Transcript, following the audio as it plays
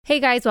Hey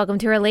guys, welcome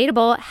to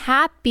Relatable.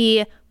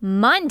 Happy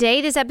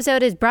Monday. This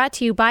episode is brought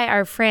to you by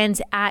our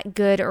friends at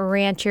Good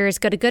Ranchers.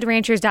 Go to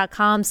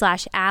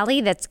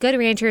goodranchers.com/Allie. That's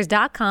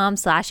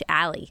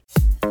goodranchers.com/Allie.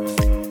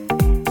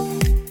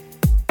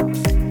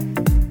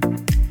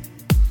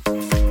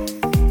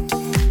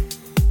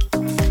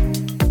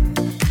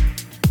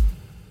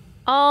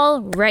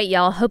 All right,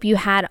 y'all. Hope you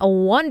had a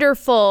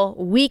wonderful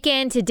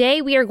weekend. Today,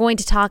 we are going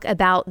to talk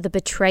about the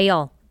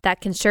betrayal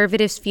that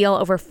conservatives feel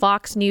over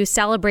Fox News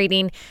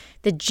celebrating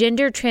the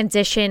gender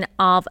transition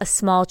of a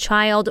small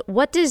child.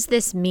 What does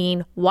this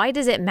mean? Why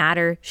does it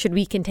matter? Should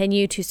we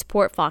continue to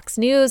support Fox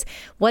News?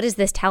 What does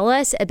this tell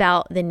us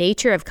about the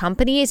nature of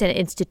companies and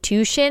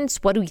institutions?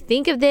 What do we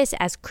think of this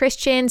as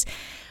Christians?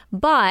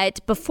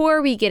 But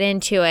before we get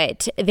into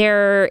it,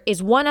 there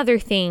is one other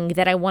thing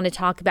that I want to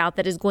talk about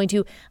that is going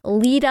to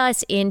lead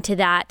us into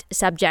that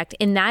subject,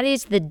 and that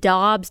is the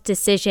Dobbs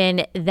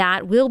decision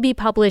that will be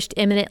published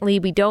imminently.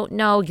 We don't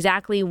know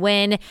exactly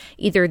when,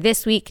 either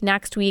this week,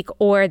 next week,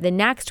 or the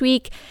next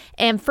week.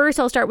 And first,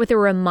 I'll start with a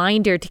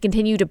reminder to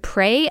continue to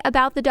pray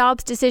about the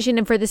Dobbs decision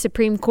and for the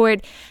Supreme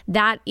Court.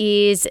 That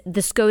is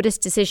the SCOTUS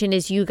decision,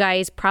 as you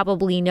guys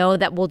probably know,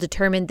 that will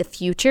determine the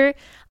future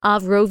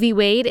of Roe v.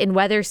 Wade and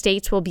whether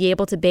states will be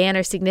able to ban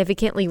or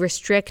significantly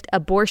restrict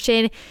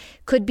abortion.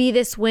 Could be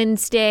this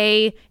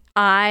Wednesday.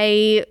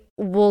 I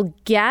will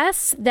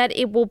guess that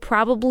it will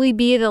probably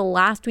be the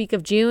last week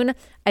of June.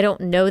 I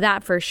don't know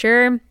that for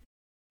sure.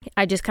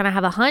 I just kind of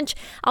have a hunch.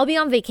 I'll be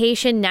on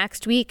vacation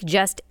next week,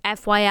 just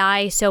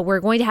FYI. So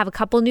we're going to have a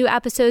couple new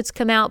episodes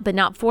come out, but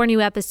not 4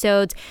 new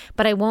episodes.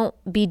 But I won't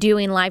be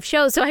doing live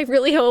shows. So I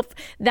really hope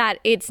that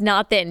it's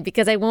not then,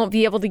 because I won't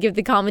be able to give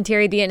the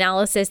commentary, the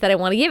analysis that I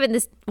want to give, and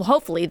this,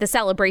 hopefully, the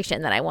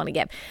celebration that I want to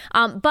give.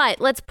 But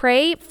let's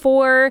pray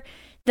for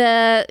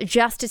the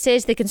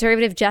justices, the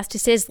conservative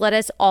justices. Let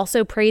us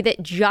also pray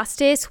that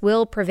justice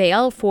will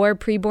prevail for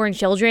preborn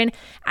children.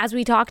 As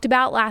we talked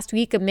about last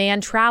week, a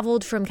man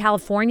traveled from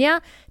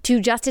California to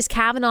Justice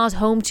Kavanaugh's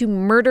home to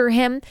murder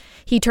him.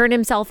 He turned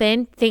himself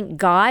in, thank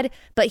God,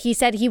 but he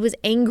said he was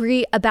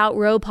angry about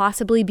Roe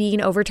possibly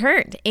being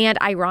overturned.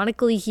 And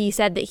ironically, he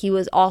said that he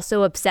was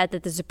also upset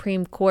that the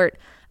Supreme Court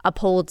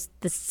upholds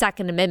the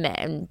Second Amendment.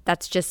 And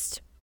that's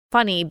just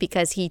funny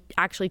because he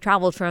actually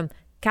traveled from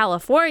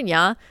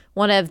California,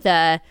 one of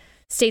the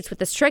states with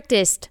the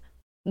strictest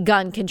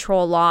gun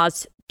control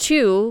laws,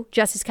 to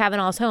Justice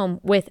Kavanaugh's home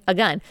with a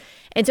gun.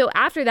 And so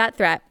after that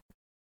threat,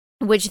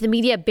 which the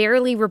media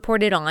barely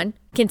reported on,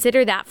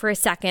 consider that for a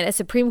second, a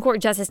Supreme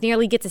Court justice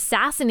nearly gets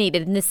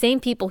assassinated, and the same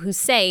people who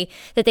say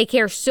that they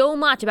care so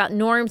much about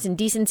norms and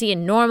decency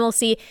and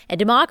normalcy and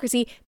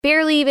democracy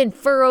barely even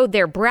furrowed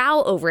their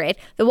brow over it.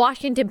 The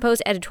Washington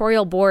Post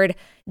editorial board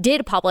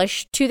did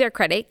publish, to their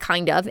credit,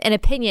 kind of, an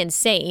opinion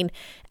saying,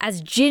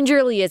 as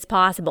gingerly as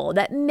possible,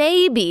 that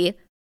maybe,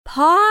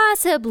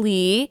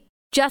 possibly,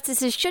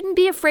 justices shouldn't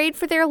be afraid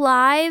for their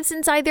lives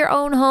inside their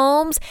own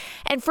homes.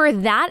 And for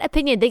that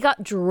opinion, they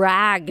got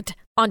dragged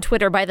on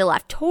Twitter by the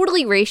left,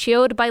 totally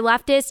ratioed by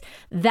leftists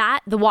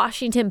that the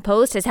Washington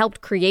Post has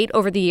helped create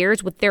over the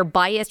years with their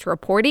biased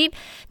reporting.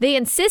 They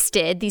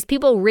insisted, these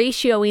people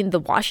ratioing the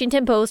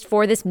Washington Post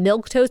for this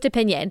milquetoast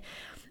opinion,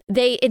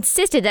 they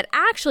insisted that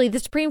actually the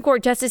Supreme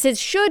Court justices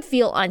should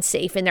feel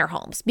unsafe in their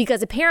homes,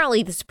 because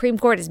apparently the Supreme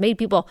Court has made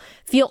people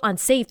feel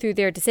unsafe through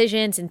their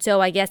decisions. And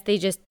so I guess they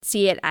just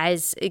see it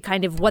as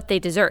kind of what they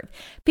deserve.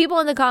 People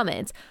in the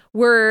comments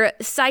were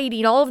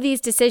citing all of these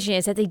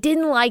decisions that they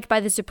didn't like by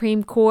the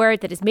Supreme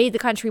Court, that has made the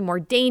country more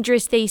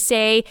dangerous, they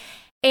say.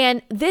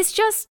 And this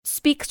just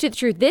speaks to the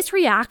truth. This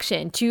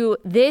reaction to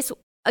this,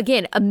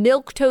 again, a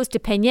milquetoast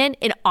opinion,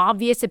 an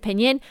obvious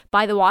opinion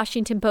by the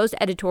Washington Post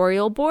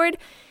editorial board,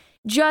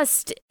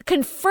 just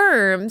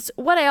confirms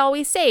what I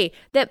always say,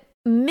 that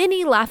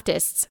many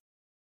leftists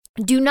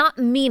do not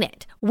mean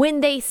it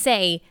when they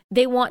say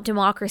they want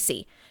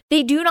democracy.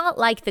 They do not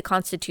like the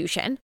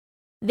Constitution.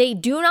 They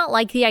do not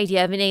like the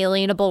idea of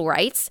inalienable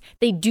rights.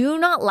 They do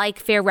not like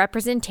fair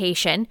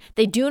representation.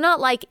 They do not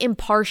like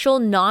impartial,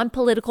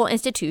 non-political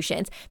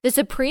institutions. The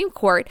Supreme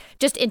Court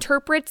just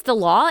interprets the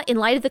law in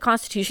light of the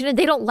Constitution, and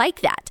they don't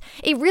like that.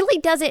 It really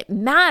doesn't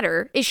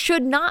matter. It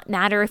should not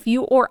matter if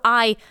you or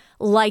I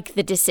like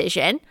the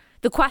decision.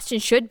 The question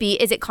should be,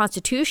 is it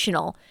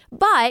constitutional?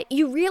 But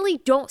you really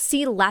don't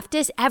see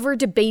leftists ever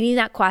debating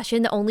that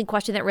question, the only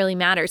question that really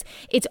matters.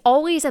 It's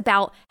always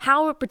about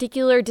how a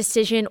particular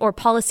decision or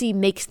policy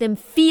makes them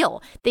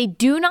feel. They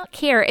do not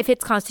care if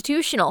it's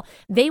constitutional.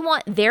 They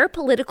want their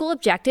political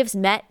objectives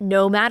met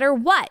no matter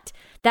what.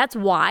 That's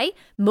why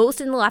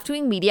most in the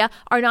left-wing media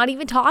are not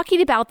even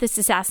talking about this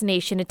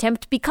assassination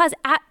attempt, because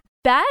at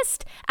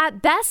best,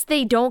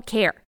 they don't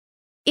care.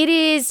 It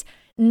is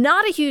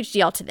not a huge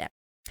deal to them.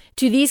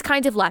 To these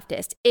kinds of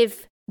leftists,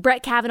 if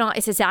Brett Kavanaugh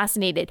is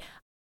assassinated,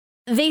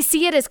 they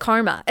see it as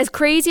karma. As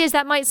crazy as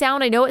that might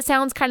sound, I know it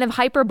sounds kind of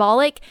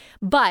hyperbolic,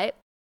 but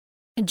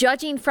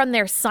judging from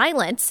their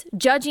silence,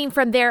 judging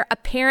from their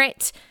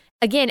apparent,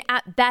 again,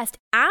 at best,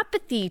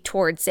 apathy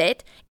towards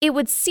it, it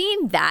would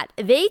seem that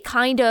they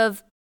kind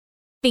of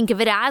think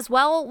of it as,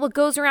 well, what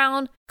goes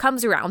around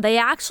comes around. They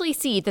actually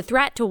see the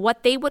threat to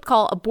what they would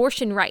call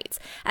abortion rights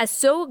as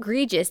so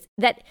egregious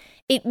that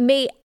it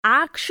may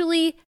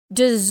actually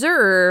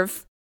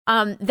deserve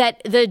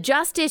that the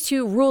justice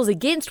who rules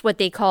against what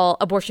they call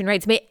abortion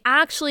rights may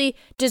actually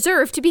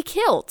deserve to be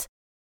killed.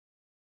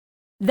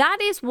 That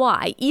is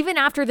why, even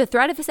after the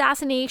threat of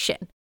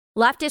assassination,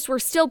 leftists were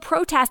still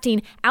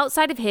protesting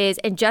outside of his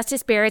and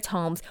Justice Barrett's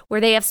homes where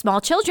they have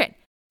small children.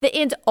 The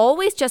ends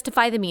always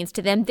justify the means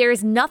to them. There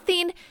is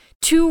nothing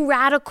too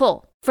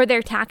radical for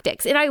their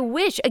tactics. And I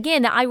wish,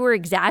 again, that I were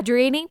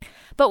exaggerating,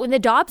 but when the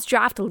Dobbs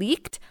draft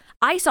leaked,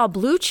 I saw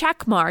blue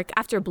check mark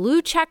after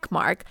blue check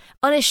mark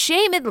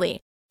unashamedly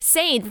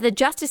saying that the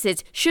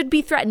justices should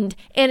be threatened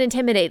and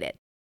intimidated.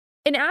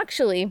 And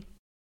actually,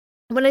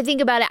 when I think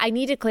about it, I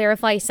need to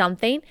clarify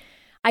something.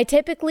 I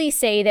typically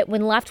say that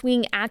when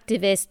left-wing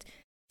activists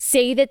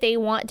say that they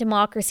want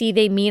democracy,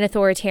 they mean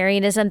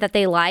authoritarianism that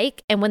they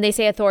like. And when they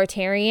say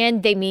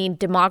authoritarian, they mean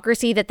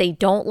democracy that they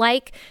don't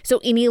like. So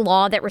any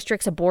law that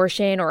restricts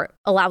abortion or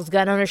allows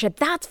gun ownership,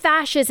 that's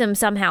fascism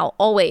somehow,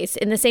 always,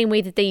 in the same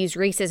way that they use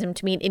racism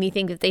to mean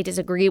anything that they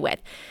disagree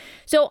with.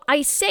 So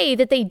I say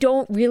that they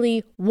don't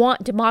really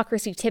want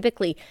democracy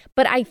typically,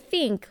 but I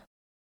think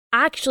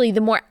actually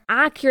the more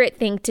accurate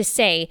thing to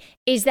say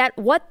is that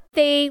what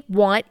they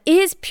want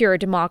is pure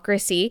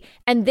democracy,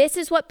 and this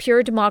is what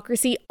pure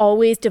democracy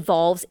always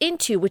devolves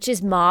into, which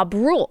is mob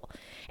rule.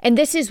 And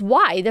this is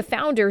why the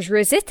founders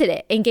resisted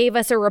it and gave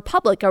us a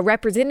republic, a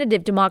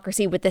representative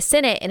democracy with the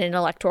Senate and an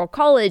electoral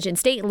college and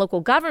state and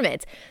local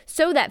governments,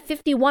 so that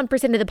 51%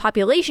 of the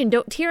population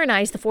don't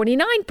tyrannize the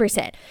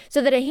 49%,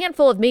 so that a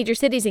handful of major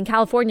cities in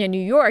California and New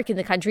York in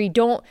the country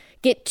don't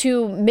get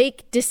to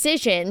make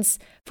decisions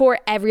for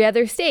every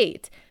other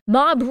state.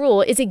 Mob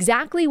rule is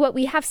exactly what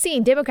we have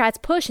seen Democrats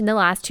push in the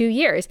last 2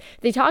 years.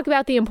 They talk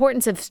about the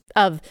importance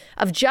of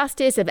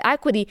justice, of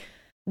equity.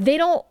 They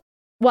don't,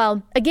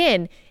 well,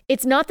 again,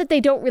 it's not that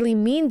they don't really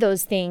mean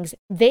those things.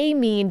 They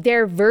mean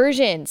their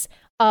versions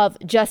of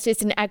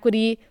justice and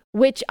equity,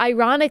 which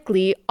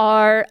ironically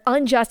are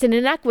unjust and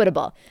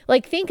inequitable.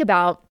 Like, think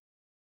about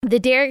the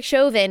Derek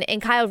Chauvin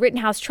and Kyle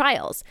Rittenhouse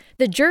trials.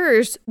 The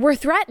jurors were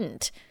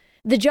threatened.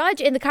 The judge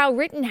in the Kyle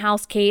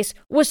Rittenhouse case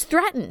was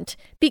threatened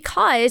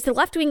because the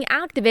left-wing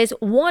activists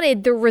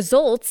wanted the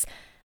results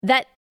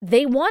that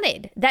they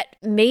wanted, that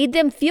made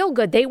them feel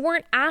good. They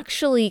weren't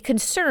actually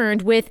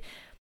concerned with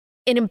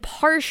an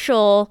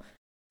impartial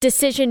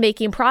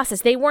decision-making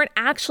process. They weren't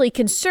actually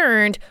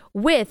concerned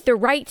with the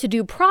right to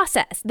due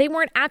process. They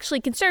weren't actually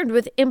concerned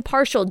with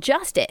impartial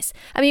justice.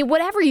 I mean,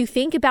 whatever you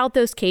think about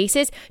those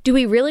cases, do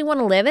we really want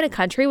to live in a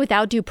country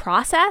without due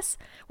process,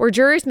 where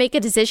jurors make a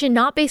decision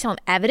not based on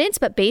evidence,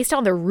 but based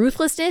on the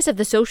ruthlessness of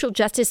the social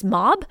justice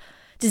mob?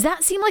 Does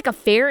that seem like a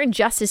fair and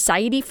just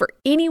society for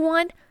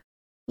anyone?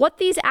 What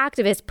these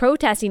activists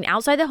protesting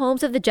outside the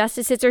homes of the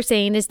justices are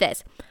saying is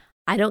this: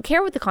 I don't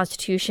care what the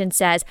Constitution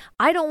says.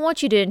 I don't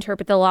want you to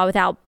interpret the law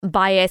without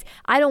bias.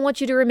 I don't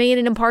want you to remain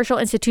an impartial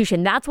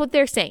institution. That's what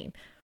they're saying.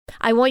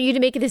 I want you to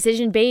make a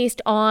decision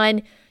based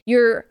on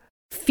your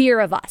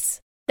fear of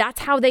us.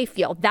 That's how they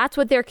feel. That's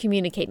what they're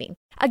communicating.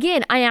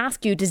 Again, I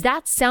ask you, does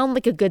that sound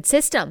like a good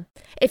system?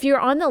 If you're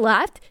on the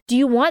left, do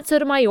you want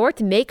Sotomayor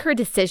to make her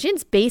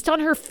decisions based on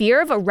her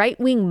fear of a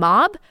right-wing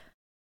mob?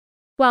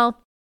 Well,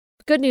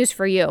 good news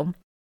for you.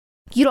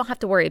 You don't have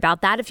to worry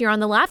about that if you're on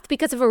the left,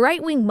 because if a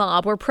right-wing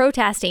mob were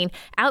protesting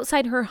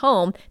outside her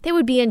home, they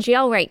would be in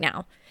jail right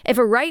now. If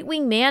a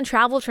right-wing man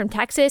traveled from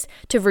Texas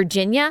to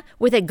Virginia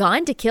with a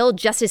gun to kill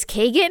Justice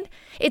Kagan,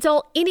 it's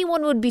all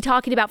anyone would be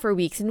talking about for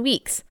weeks and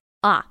weeks.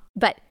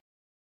 But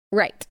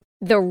right.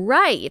 The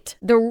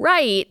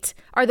right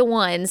are the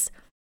ones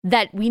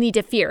that we need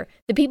to fear.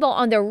 The people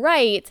on the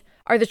right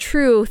are the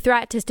true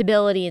threat to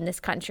stability in this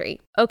country.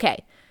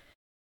 Okay.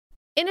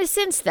 In a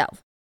sense, though,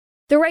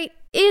 the right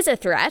is a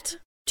threat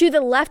to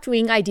the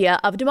left-wing idea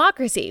of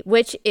democracy,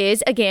 which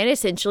is, again,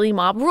 essentially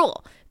mob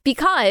rule,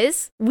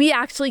 because we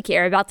actually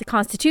care about the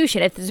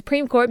Constitution. If the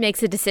Supreme Court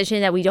makes a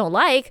decision that we don't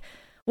like,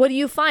 what do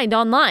you find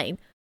online?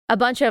 A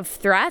bunch of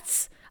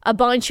threats? A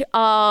bunch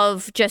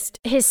of just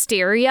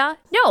hysteria?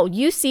 No,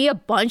 you see a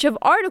bunch of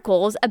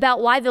articles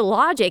about why the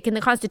logic and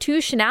the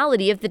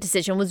constitutionality of the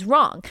decision was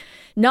wrong,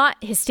 not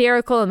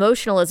hysterical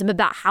emotionalism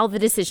about how the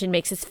decision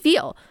makes us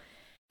feel.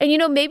 And,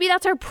 maybe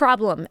that's our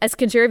problem as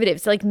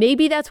conservatives. Like,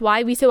 maybe that's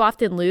why we so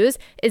often lose,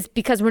 is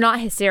because we're not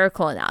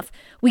hysterical enough.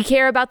 We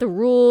care about the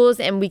rules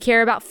and we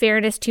care about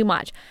fairness too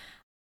much.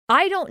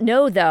 I don't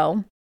know,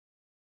 though,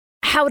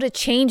 how to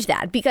change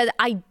that, because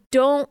I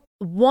don't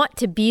want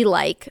to be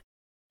like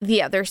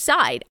the other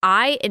side.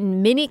 I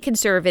and many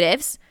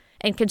conservatives,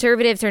 and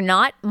conservatives are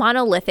not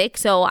monolithic,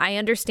 so I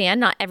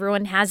understand not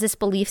everyone has this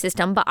belief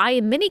system, but I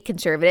and many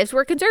conservatives,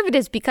 we're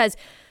conservatives because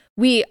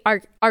we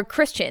are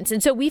Christians.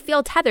 And so we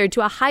feel tethered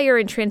to a higher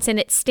and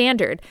transcendent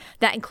standard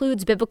that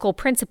includes biblical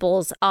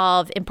principles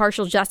of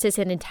impartial justice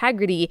and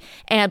integrity,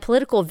 and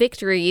political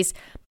victories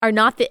are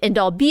not the end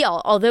all be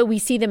all, although we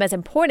see them as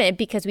important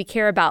because we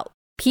care about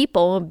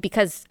people,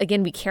 because,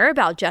 again, we care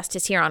about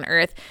justice here on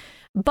earth.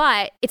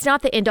 But it's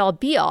not the end-all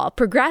be-all.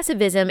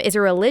 Progressivism is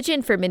a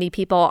religion for many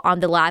people on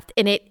the left,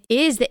 and it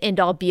is the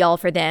end-all be-all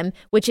for them,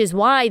 which is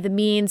why the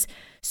means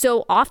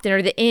so often,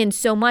 or the ends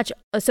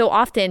so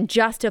often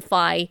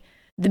justify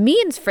the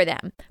means for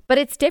them. But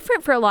it's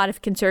different for a lot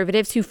of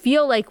conservatives who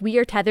feel like we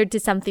are tethered to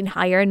something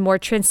higher and more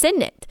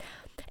transcendent.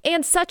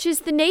 And such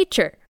is the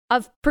nature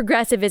of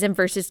progressivism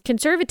versus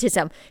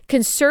conservatism.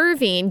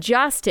 Conserving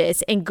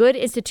justice and good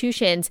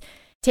institutions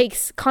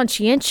takes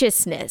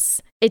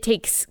conscientiousness. It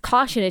takes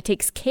caution. It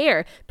takes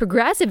care.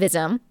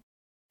 Progressivism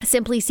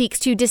simply seeks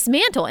to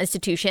dismantle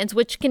institutions,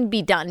 which can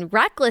be done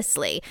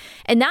recklessly.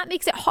 And that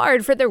makes it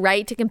hard for the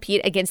right to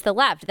compete against the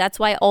left. That's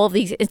why all of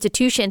these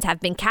institutions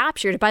have been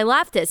captured by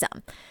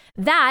leftism.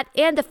 That,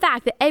 and the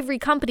fact that every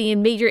company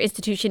and major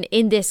institution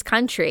in this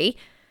country,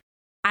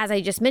 as I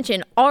just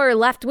mentioned, are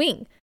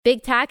left-wing.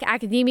 Big tech,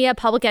 academia,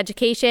 public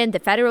education, the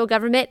federal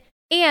government,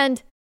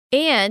 and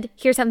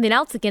here's something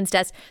else against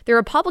us. The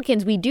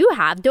Republicans we do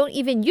have don't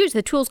even use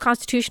the tools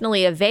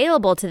constitutionally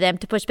available to them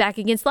to push back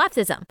against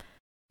leftism.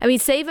 I mean,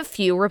 save a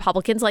few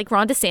Republicans like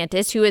Ron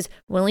DeSantis, who is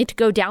willing to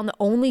go down the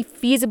only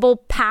feasible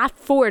path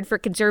forward for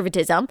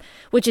conservatism,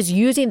 which is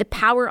using the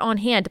power on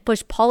hand to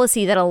push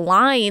policy that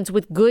aligns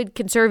with good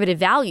conservative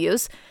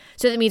values.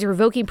 So that means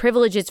revoking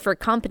privileges for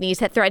companies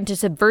that threaten to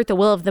subvert the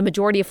will of the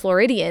majority of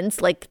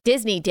Floridians, like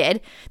Disney did.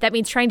 That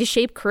means trying to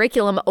shape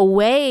curriculum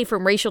away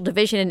from racial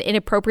division and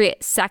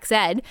inappropriate sex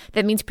ed.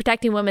 That means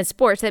protecting women's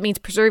sports. That means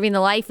preserving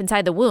the life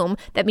inside the womb.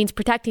 That means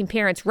protecting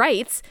parents'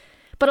 rights.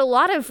 But a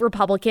lot of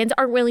Republicans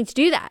aren't willing to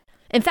do that.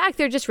 In fact,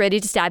 they're just ready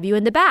to stab you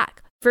in the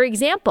back. For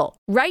example,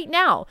 right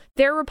now,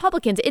 there are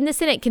Republicans in the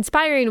Senate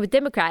conspiring with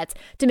Democrats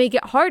to make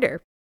it harder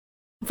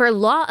for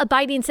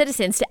law-abiding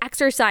citizens to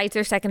exercise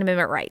their Second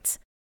Amendment rights.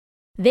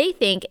 They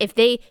think if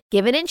they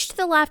give an inch to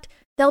the left,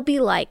 they'll be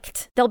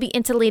liked. They'll be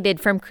insulated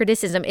from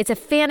criticism. It's a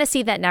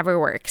fantasy that never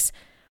works.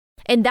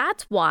 And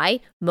that's why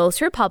most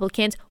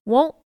Republicans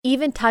won't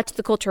even touch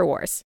the culture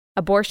wars.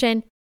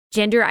 Abortion,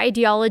 gender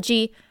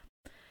ideology.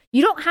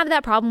 You don't have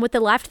that problem with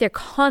the left. They're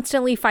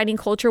constantly fighting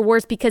culture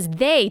wars because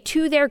they,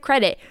 to their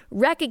credit,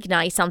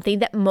 recognize something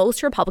that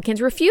most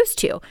Republicans refuse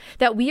to,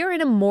 that we are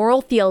in a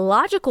moral,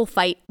 theological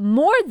fight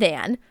more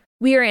than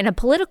we are in a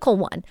political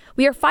one.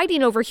 We are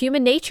fighting over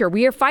human nature.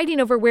 We are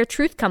fighting over where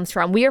truth comes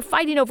from. We are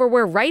fighting over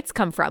where rights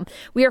come from.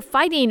 We are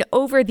fighting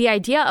over the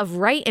idea of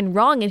right and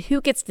wrong and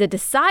who gets to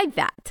decide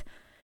that.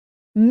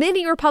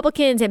 Many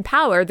Republicans in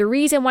power, the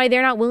reason why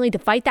they're not willing to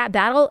fight that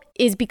battle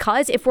is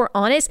because, if we're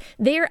honest,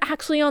 they are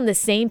actually on the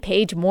same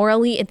page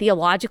morally and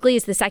theologically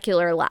as the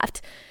secular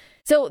left.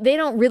 So they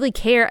don't really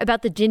care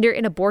about the gender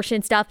and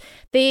abortion stuff.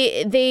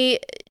 They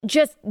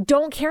just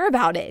don't care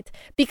about it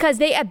because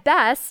they, at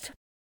best,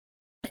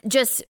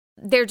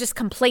 they're just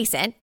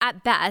complacent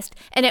at best.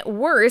 And at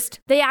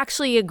worst, they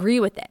actually agree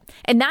with it.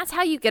 And that's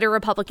how you get a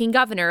Republican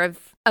governor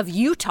of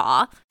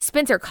Utah,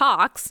 Spencer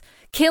Cox,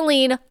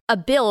 killing a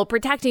bill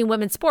protecting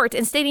women's sports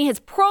and stating his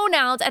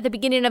pronouns at the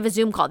beginning of a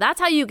Zoom call. That's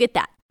how you get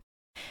that.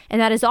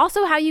 And that is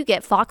also how you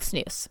get Fox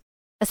News,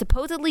 a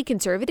supposedly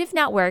conservative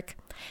network,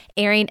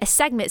 airing a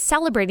segment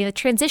celebrating the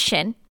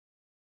transition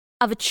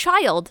of a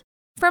child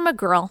from a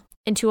girl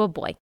into a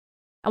boy.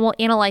 And we'll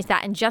analyze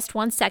that in just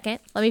 1 second.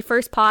 Let me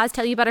first pause,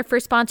 tell you about our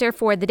first sponsor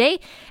for the day,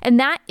 and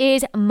that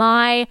is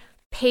My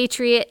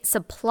Patriot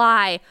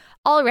Supply.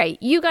 All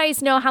right, you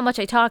guys know how much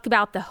I talk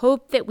about the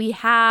hope that we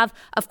have.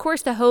 Of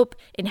course, the hope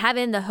in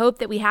heaven, the hope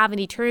that we have in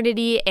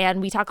eternity.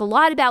 And we talk a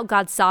lot about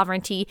God's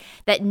sovereignty,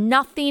 that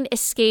nothing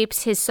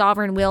escapes his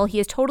sovereign will.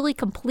 He is totally,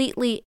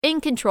 completely in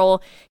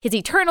control. His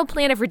eternal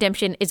plan of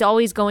redemption is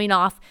always going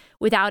off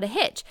without a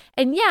hitch.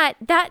 And yet,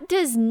 that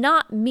does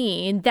not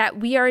mean that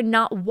we are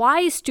not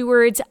wise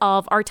stewards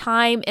of our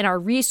time and our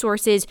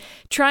resources,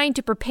 trying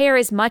to prepare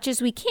as much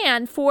as we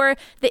can for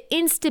the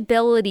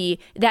instability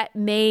that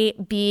may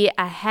be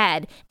ahead.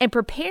 And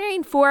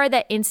preparing for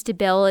that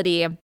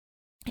instability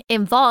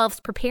involves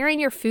preparing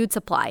your food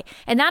supply.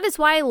 And that is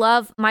why I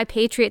love My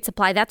Patriot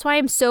Supply. That's why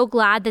I'm so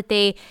glad that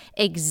they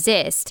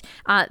exist.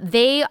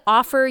 They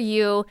offer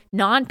you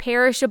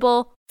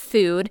non-perishable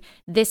food.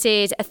 This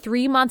is a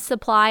 3-month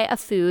supply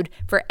of food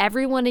for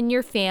everyone in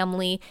your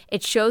family.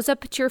 It shows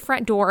up at your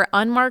front door,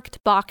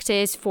 unmarked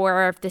boxes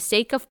for the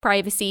sake of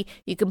privacy.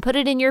 You can put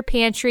it in your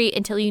pantry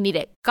until you need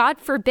it. God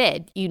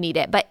forbid you need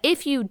it. But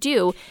if you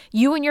do,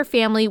 you and your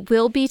family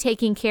will be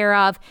taken care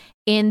of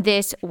in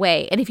this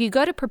way. And if you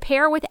go to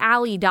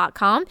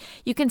preparewithallie.com,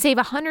 you can save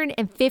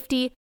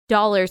 $150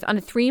 on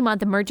a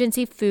 3-month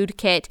emergency food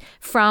kit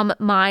from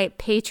My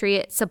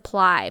Patriot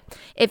Supply.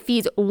 It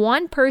feeds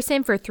one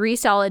person for 3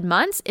 solid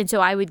months, and so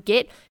I would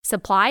get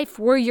supply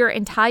for your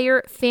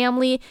entire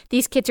family.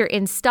 These kits are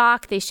in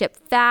stock. They ship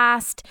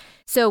fast.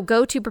 So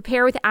go to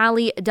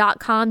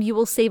preparewithallie.com. You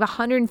will save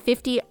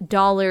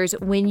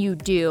 $150 when you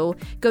do.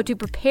 Go to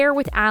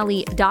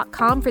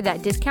preparewithallie.com for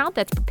that discount.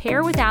 That's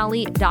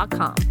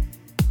preparewithallie.com.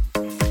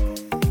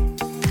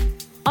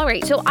 All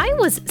right, so I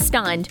was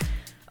stunned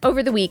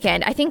over the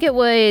weekend. I think it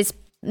was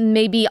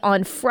maybe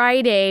on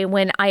Friday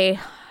when I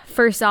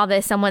first saw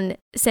this. Someone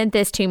sent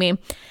this to me.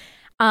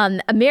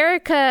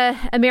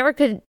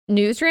 America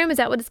Newsroom, is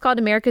that what it's called?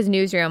 America's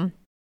Newsroom.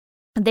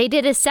 They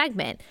did a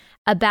segment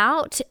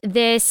about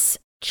this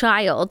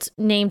child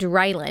named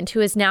Ryland, who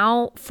is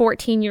now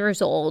 14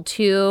 years old,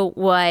 who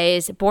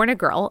was born a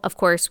girl, of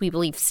course, we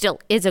believe still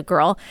is a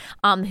girl,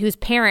 whose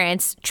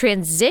parents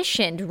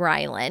transitioned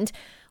Ryland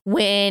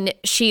when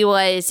she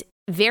was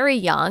very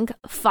young,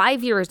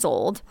 5 years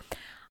old.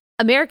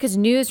 America's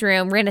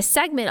Newsroom ran a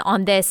segment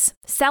on this,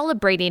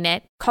 celebrating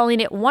it, calling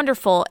it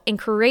wonderful and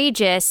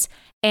courageous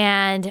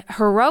and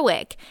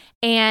heroic.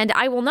 And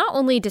I will not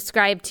only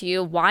describe to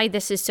you why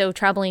this is so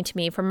troubling to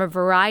me from a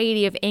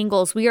variety of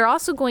angles, we are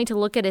also going to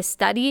look at a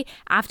study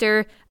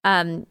after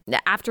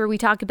we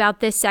talk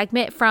about this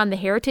segment from the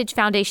Heritage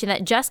Foundation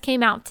that just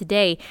came out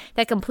today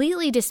that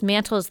completely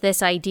dismantles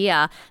this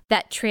idea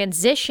that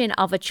transition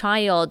of a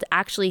child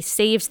actually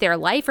saves their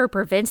life or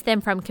prevents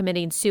them from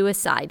committing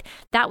suicide.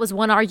 That was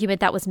one argument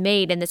that was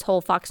made in this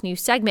whole Fox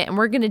News segment, and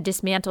we're going to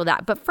dismantle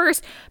that. But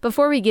first,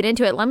 before we get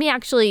into it, let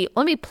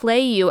me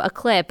play you a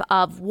clip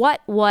of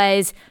what was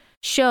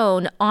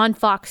shown on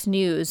Fox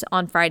News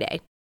on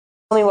Friday.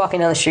 Only walking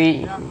down the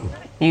street,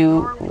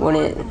 you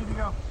wouldn't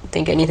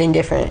think anything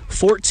different.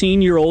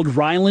 14-year-old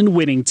Ryland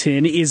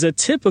Whittington is a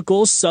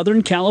typical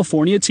Southern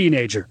California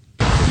teenager.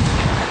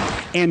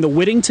 And the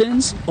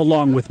Whittingtons,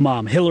 along with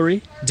mom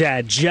Hillary,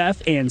 dad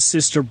Jeff, and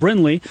sister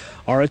Brinley,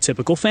 are a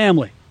typical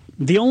family.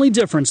 The only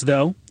difference,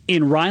 though,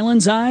 in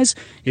Ryland's eyes,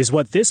 is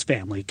what this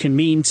family can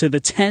mean to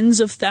the tens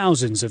of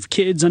thousands of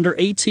kids under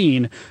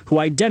 18 who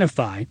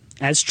identify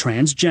as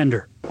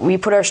transgender. We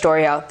put our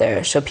story out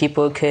there so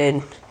people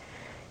could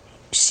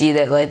see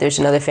that there's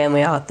another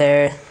family out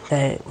there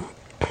that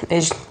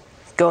is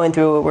going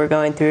through what we're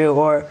going through,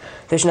 or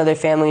there's another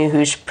family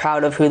who's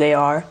proud of who they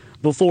are.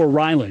 Before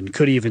Ryland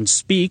could even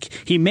speak,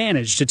 he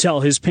managed to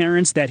tell his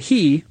parents that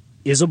he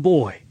is a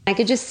boy. I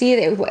could just see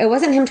it. It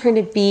wasn't him trying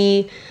to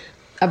be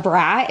a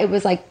brat. It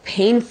was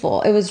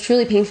painful. It was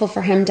truly painful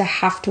for him to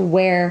have to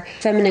wear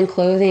feminine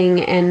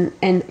clothing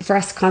and for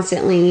us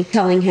constantly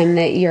telling him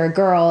that you're a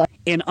girl.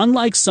 And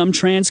unlike some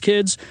trans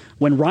kids,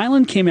 when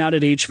Ryland came out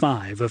at age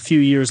 5 a few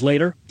years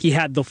later, he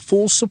had the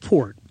full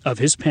support of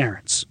his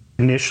parents.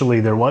 Initially,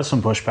 there was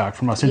some pushback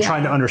from us in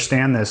trying to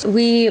understand this.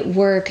 We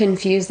were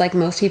confused like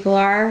most people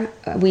are.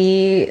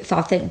 We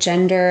thought that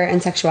gender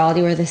and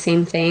sexuality were the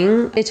same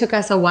thing. It took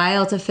us a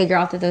while to figure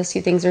out that those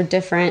two things are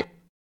different.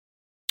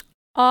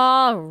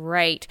 All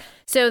right.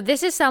 So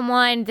this is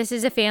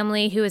a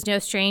family who is no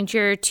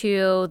stranger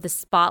to the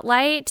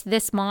spotlight.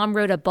 This mom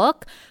wrote a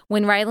book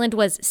when Ryland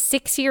was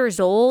 6 years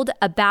old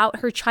about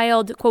her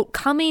child, quote,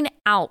 coming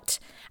out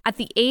at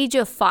the age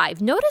of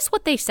 5. Notice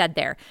what they said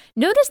there.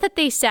 Notice that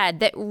they said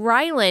that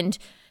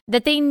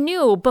they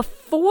knew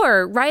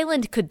before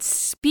Ryland could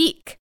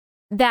speak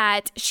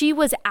that she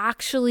was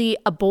actually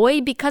a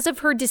boy because of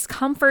her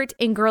discomfort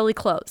in girly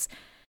clothes.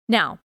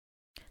 Now,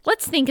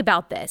 let's think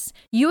about this.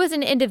 You as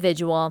an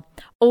individual,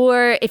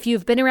 or if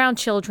you've been around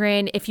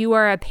children, if you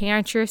are a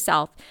parent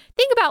yourself,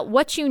 think about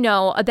what you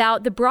know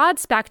about the broad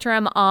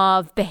spectrum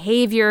of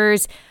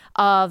behaviors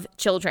of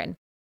children.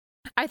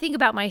 I think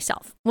about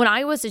myself. When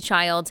I was a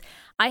child,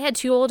 I had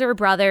 2 older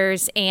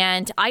brothers,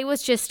 and I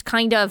was just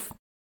kind of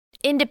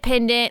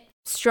independent,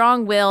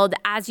 strong-willed,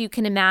 as you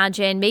can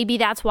imagine. Maybe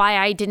that's why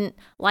I didn't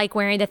like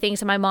wearing the things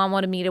that my mom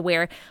wanted me to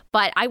wear.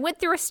 But I went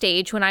through a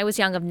stage when I was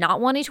young of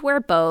not wanting to wear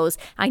bows.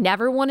 I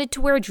never wanted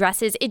to wear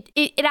dresses.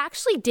 It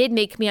actually did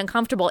make me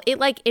uncomfortable. It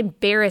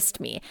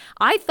embarrassed me.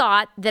 I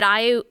thought that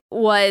I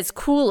was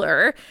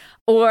cooler,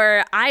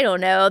 or I don't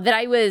know, that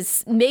I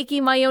was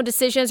making my own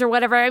decisions or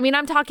whatever. I mean,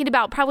 I'm talking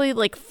about probably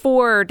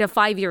 4 to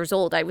 5 years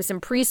old. I was in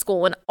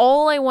preschool, and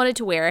all I wanted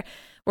to wear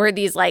were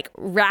these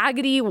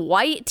raggedy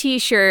white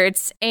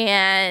t-shirts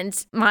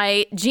and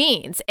my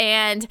jeans.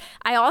 And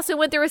I also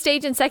went through a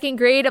stage in 2nd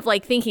grade of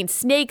thinking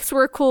snakes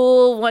were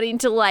cool, wanting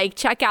to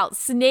check out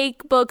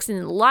snake books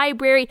in the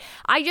library.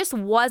 I just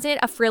wasn't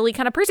a frilly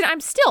kind of person.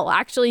 I'm still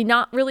actually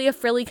not really a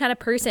frilly kind of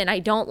person. I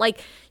don't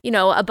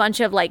a bunch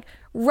of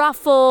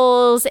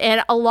ruffles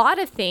and a lot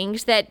of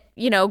things that,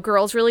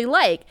 girls really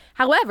like.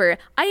 However,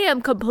 I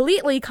am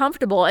completely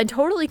comfortable and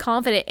totally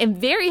confident and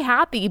very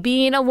happy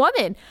being a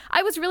woman.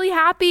 I was really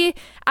happy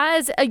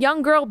as a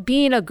young girl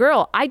being a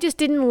girl. I just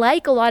didn't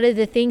like a lot of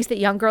the things that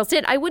young girls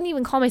did. I wouldn't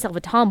even call myself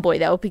a tomboy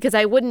though, because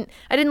I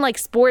didn't like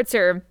sports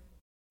or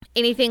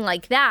anything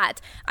like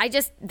that.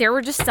 There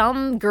were just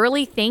some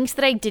girly things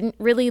that I didn't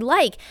really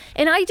like.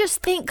 And I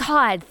just thank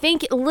God,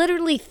 thank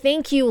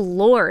you,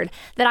 Lord,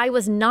 that I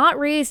was not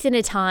raised in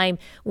a time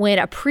when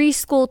a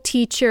preschool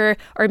teacher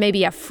or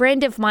maybe a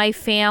friend of my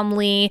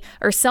family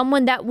or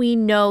someone that we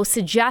know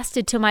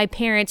suggested to my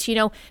parents,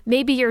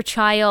 maybe your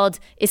child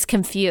is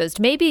confused.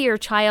 Maybe your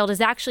child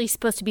is actually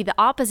supposed to be the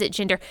opposite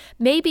gender.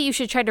 Maybe you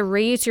should try to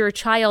raise your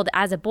child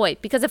as a boy.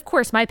 Because of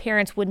course, my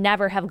parents would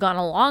never have gone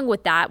along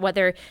with that,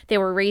 whether they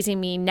were raising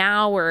me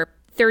now or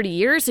 30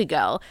 years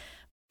ago.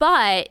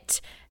 But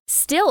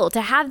still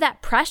to have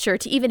that pressure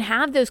to even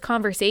have those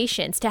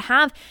conversations, to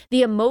have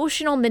the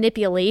emotional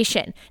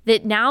manipulation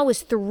that now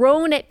is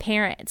thrown at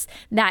parents,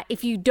 that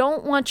if you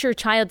don't want your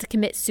child to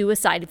commit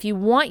suicide, if you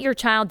want your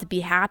child to be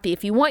happy,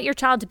 if you want your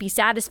child to be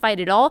satisfied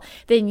at all,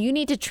 then you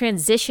need to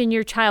transition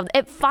your child.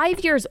 At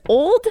 5 years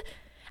old,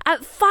 I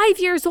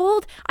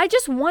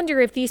just wonder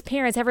if these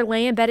parents ever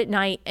lay in bed at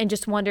night and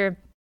just wonder,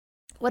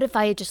 what if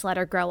I had just let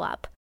her grow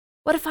up?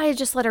 What if I had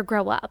just let her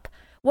grow up?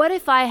 What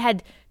if I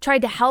had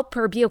tried to help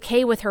her be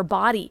okay with her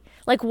body?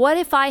 Like, what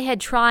if I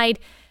had tried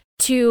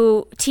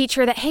to teach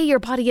her that, hey, your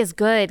body is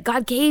good.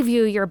 God gave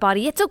you your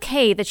body. It's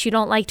okay that you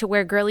don't like to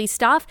wear girly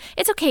stuff.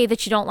 It's okay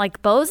that you don't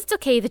like bows. It's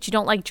okay that you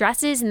don't like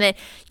dresses and that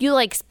you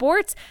like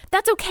sports.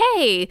 That's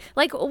okay.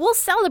 Like, we'll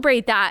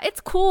celebrate that.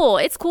 It's cool.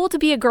 It's cool to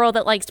be a girl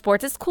that likes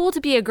sports. It's cool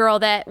to be a girl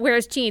that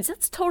wears jeans.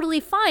 That's totally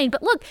fine.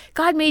 But look,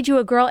 God made you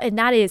a girl, and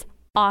that is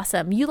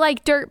awesome. You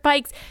like dirt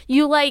bikes,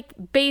 you like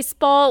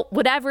baseball,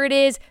 whatever it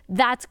is,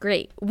 that's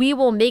great. We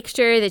will make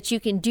sure that you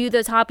can do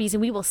those hobbies,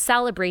 and we will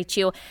celebrate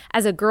you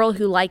as a girl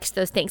who likes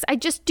those things. I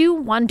just do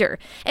wonder.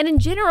 And in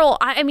general,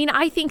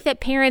 I think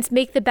that parents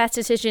make the best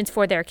decisions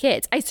for their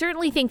kids. I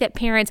certainly think that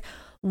parents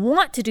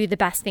want to do the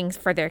best things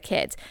for their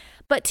kids.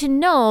 But to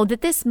know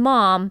that this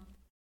mom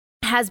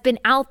has been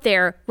out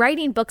there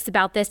writing books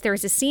about this. There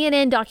was a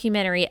CNN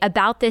documentary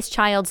about this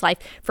child's life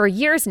for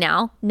years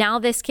now. Now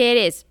this kid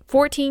is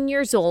 14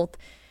 years old,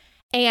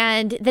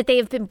 and that they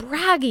have been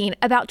bragging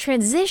about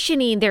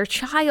transitioning their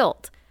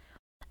child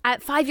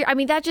at 5 years. I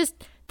mean, that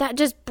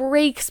just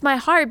breaks my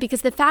heart,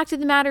 because the fact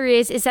of the matter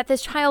is that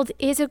this child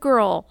is a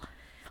girl.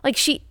 Like,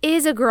 she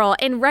is a girl.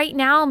 And right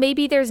now,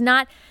 maybe there's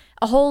not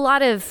a whole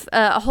lot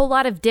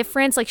of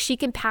difference. Like, she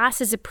can pass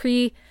as a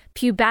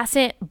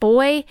prepubescent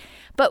boy,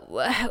 but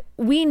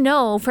we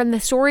know from the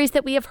stories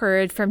that we have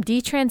heard from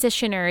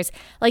detransitioners,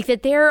 like,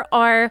 that there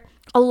are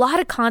a lot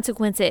of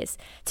consequences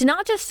to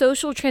not just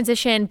social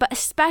transition, but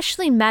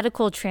especially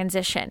medical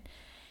transition.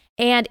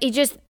 And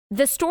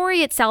the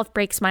story itself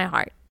breaks my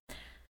heart.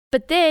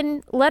 But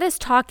then let us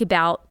talk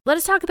about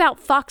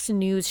Fox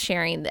News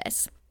sharing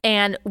this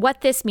and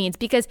what this means,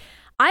 because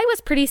I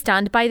was pretty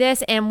stunned by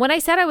this. And when I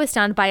said I was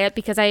stunned by it,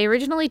 because I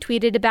originally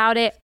tweeted about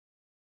it,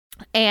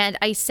 and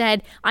I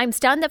said, I'm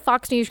stunned that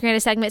Fox News ran a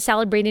segment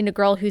celebrating a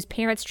girl whose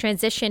parents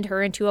transitioned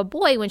her into a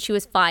boy when she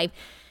was 5,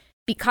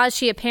 because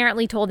she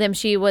apparently told them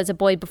she was a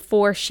boy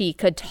before she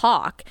could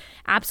talk.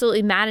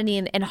 Absolutely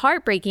maddening and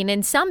heartbreaking.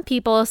 And some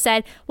people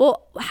said,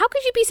 well, how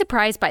could you be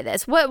surprised by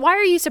this? Why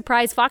are you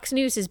surprised? Fox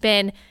News has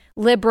been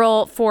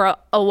liberal for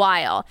a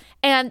while.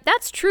 And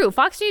that's true.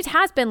 Fox News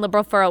has been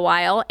liberal for a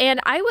while.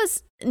 And I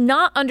was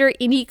not under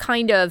any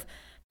kind of,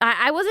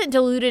 I wasn't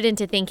deluded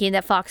into thinking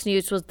that Fox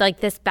News was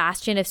like this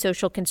bastion of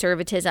social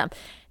conservatism.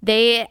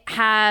 They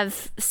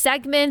have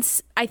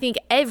segments, I think,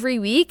 every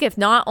week, if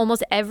not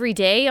almost every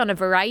day, on a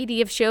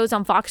variety of shows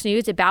on Fox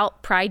News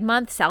about Pride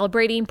Month,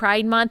 celebrating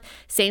Pride Month.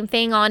 Same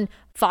thing on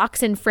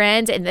Fox and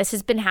Friends. And this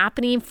has been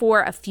happening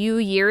for a few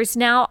years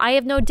now. I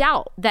have no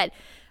doubt that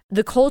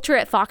the culture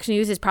at Fox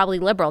News is probably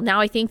liberal. Now,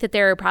 I think that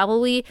there are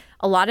probably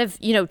a lot of,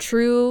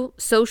 true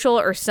social,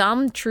 or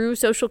some true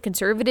social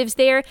conservatives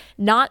there.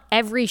 Not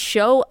every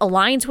show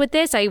aligns with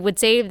this. I would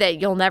say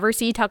that you'll never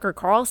see Tucker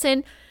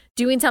Carlson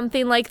doing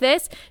something like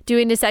this,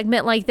 doing a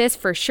segment like this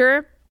for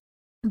sure.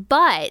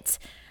 But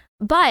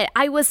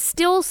I was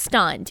still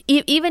stunned,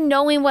 even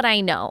knowing what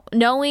I know,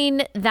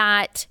 knowing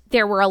that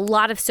there are a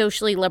lot of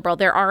socially liberal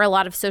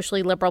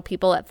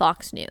people at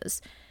Fox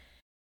News.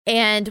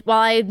 And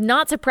while I'm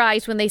not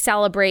surprised when they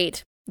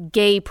celebrate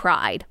gay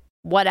pride,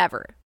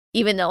 whatever,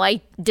 even though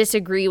I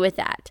disagree with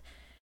that,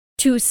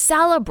 to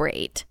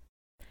celebrate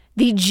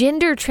the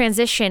gender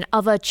transition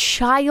of a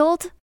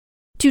child,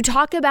 to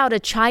talk about a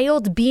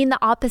child being the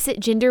opposite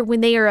gender when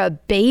they are a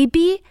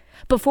baby,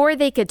 before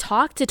they could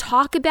talk, to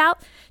talk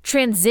about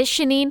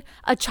transitioning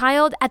a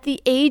child at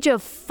the age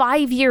of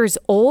 5 years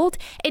old,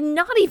 and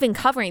not even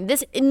covering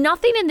this.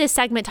 Nothing in this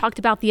segment talked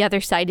about the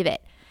other side of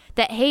it.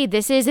 That, hey,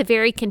 this is a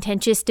very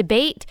contentious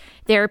debate.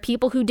 There are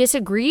people who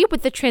disagree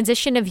with the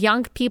transition of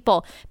young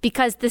people,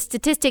 because the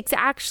statistics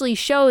actually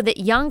show that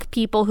young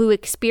people who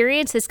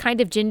experience this kind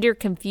of gender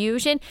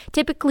confusion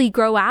typically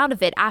grow out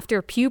of it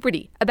after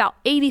puberty.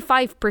 About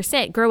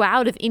 85% grow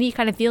out of any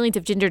kind of feelings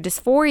of gender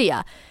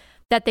dysphoria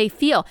that they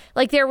feel.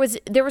 Like, there was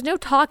no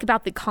talk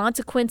about the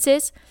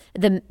consequences,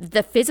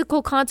 the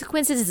physical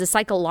consequences, the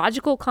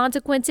psychological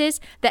consequences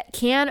that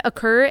can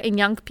occur in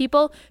young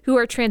people who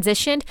are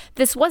transitioned.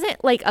 This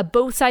wasn't like a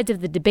both sides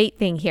of the debate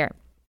thing here.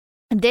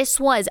 This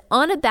was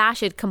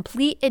unabashed,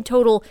 complete and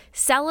total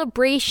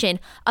celebration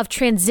of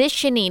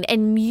transitioning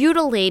and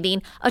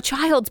mutilating a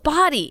child's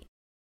body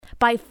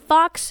by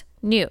Fox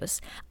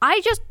News.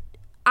 I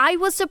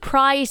was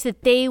surprised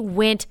that they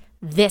went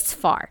this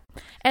far,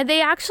 and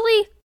they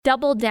actually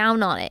double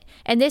down on it.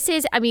 And this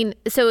is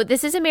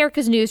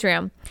America's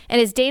Newsroom, and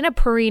it's Dana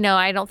Perino.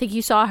 I don't think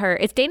you saw her.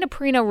 It's Dana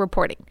Perino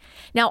reporting.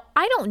 Now,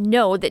 I don't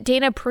know that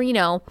Dana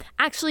Perino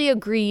actually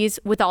agrees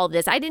with all of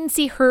this. I didn't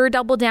see her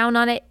double down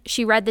on it.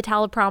 She read the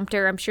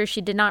teleprompter. I'm sure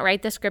she did not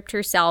write the script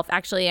herself.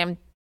 Actually, I'm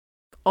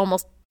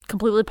almost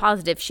completely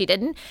positive she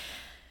didn't.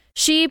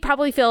 She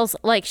probably feels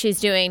like she's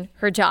doing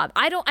her job.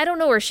 I don't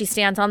know where she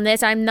stands on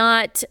this. I'm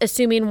not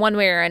assuming one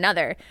way or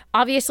another.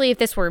 Obviously, if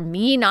this were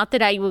me, not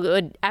that I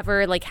would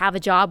ever like have a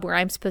job where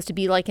I'm supposed to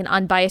be like an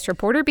unbiased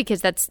reporter, because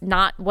that's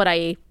not what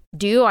I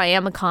do. I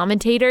am a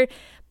commentator.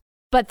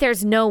 But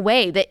there's no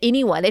way that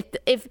anyone,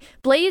 if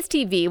Blaze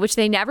TV, which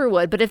they never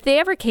would, but if they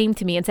ever came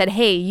to me and said,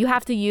 hey, you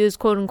have to use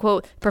quote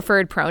unquote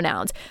preferred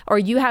pronouns, or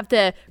you have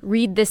to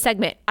read this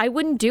segment, I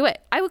wouldn't do it.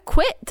 I would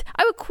quit.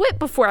 I would quit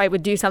before I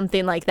would do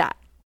something like that.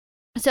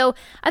 So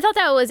I thought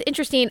that was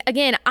interesting.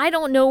 Again, I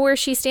don't know where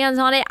she stands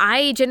on it.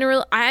 I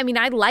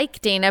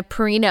like Dana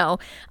Perino.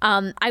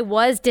 I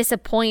was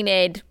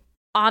disappointed,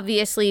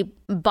 obviously,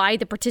 by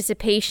the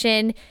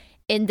participation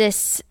in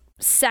this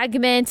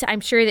segment.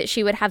 I'm sure that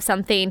she would have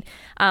something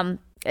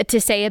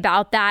to say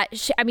about that.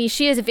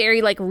 She is a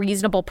very like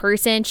reasonable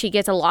person. She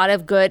gets a lot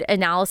of good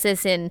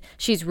analysis and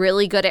she's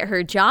really good at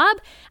her job.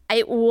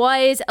 It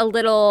was a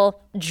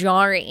little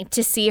jarring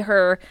to see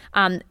her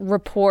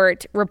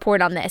report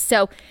on this.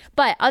 So,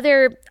 but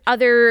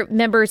other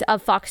members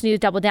of Fox News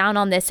double down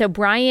on this. So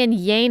Brian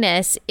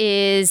Yanis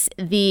is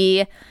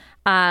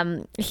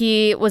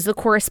he was the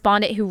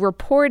correspondent who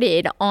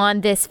reported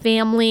on this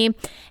family.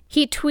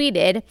 He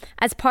tweeted,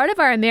 as part of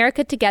our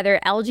America Together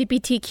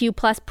LGBTQ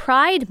plus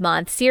Pride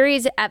Month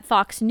series at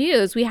Fox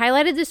News, we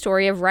highlighted the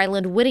story of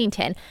Ryland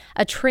Whittington,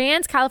 a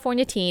trans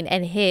California teen,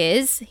 and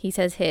his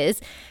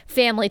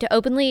family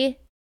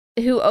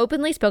who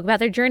openly spoke about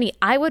their journey.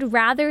 I would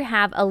rather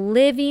have a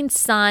living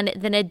son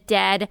than a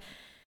dead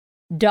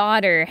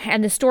daughter.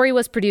 And the story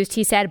was produced,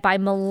 he said, by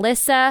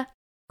Melissa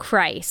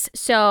Christ.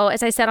 So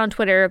as I said on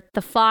Twitter,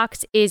 the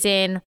Fox is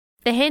in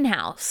the hen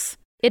house.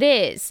 It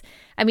is.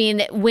 I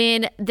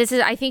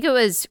think it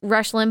was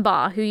Rush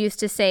Limbaugh who used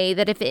to say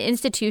that if an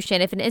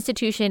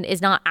institution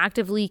is not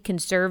actively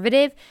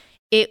conservative,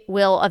 it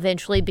will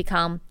eventually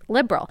become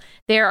liberal.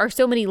 There are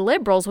so many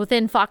liberals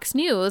within Fox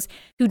News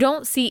who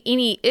don't see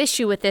any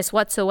issue with this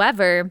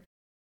whatsoever,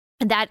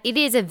 that it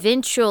is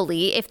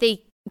eventually, if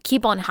they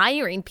keep on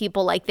hiring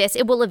people like this,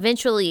 it will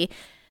eventually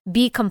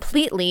be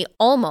completely,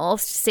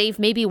 almost, save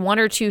maybe one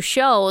or two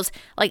shows,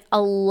 like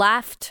a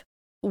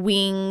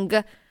left-wing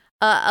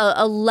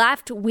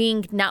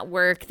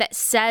network that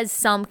says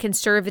some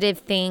conservative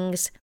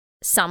things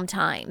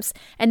sometimes.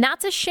 And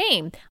that's a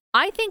shame.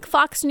 I think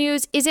Fox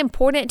News is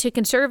important to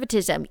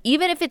conservatism,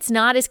 even if it's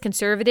not as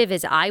conservative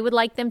as I would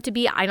like them to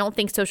be. I don't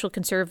think social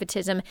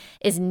conservatism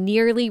is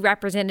nearly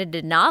represented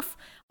enough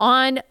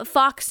on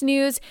Fox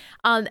News,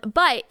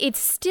 but it's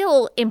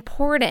still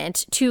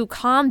important to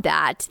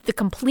combat the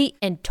complete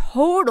and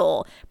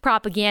total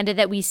propaganda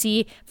that we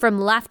see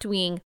from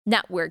left-wing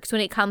networks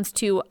when it comes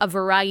to a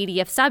variety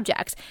of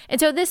subjects.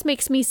 And so this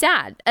makes me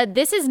sad.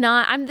 This is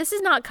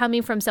not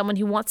coming from someone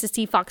who wants to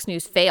see Fox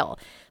News fail.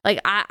 Like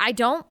I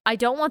don't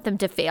want them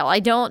to fail.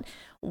 I don't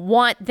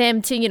want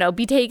them to,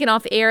 be taken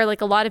off air like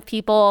a lot of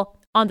people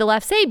on the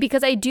left say,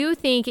 because I do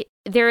think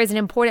there is an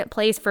important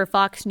place for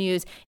Fox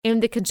News in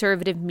the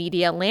conservative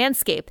media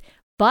landscape.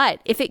 But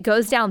if it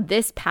goes down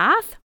this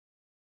path,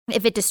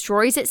 if it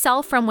destroys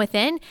itself from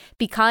within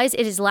because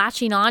it is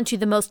latching on to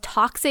the most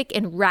toxic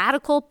and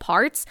radical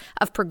parts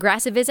of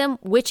progressivism,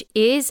 which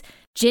is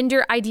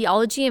gender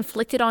ideology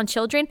inflicted on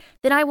children,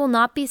 then I will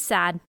not be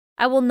sad.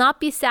 I will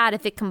not be sad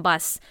if it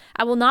combusts.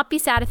 I will not be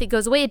sad if it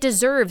goes away. It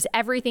deserves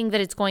everything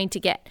that it's going to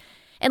get.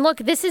 And look,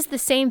 this is the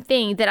same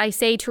thing that I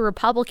say to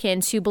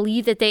Republicans who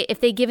believe that if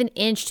they give an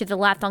inch to the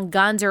left on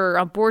guns or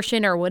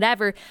abortion or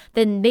whatever,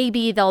 then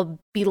maybe they'll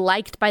be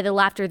liked by the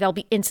left or they'll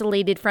be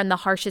insulated from the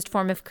harshest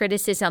form of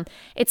criticism.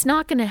 It's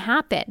not going to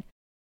happen.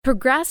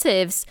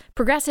 Progressivism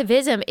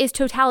is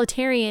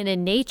totalitarian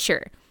in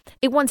nature.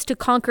 It wants to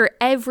conquer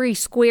every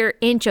square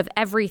inch of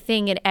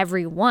everything and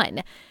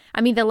everyone.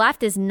 The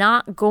left is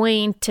not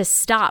going to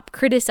stop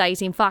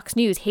criticizing Fox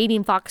News,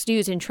 hating Fox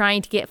News, and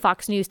trying to get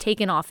Fox News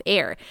taken off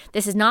air.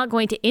 This is not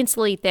going to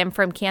insulate them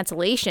from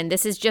cancellation.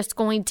 This is just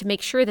going to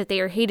make sure that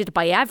they are hated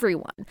by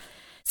everyone.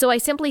 So I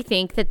simply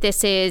think that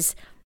this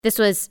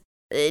was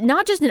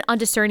not just an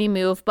undiscerning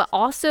move, but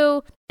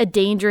also a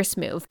dangerous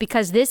move,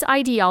 because this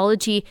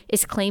ideology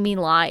is claiming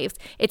lives,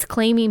 it's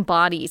claiming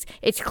bodies,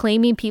 it's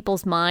claiming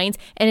people's minds,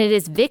 and it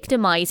is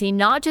victimizing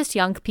not just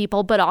young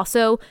people, but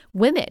also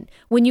women.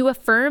 When you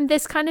affirm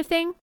this kind of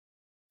thing,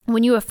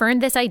 when you affirm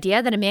this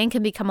idea that a man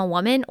can become a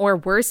woman, or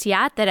worse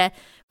yet, that a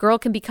girl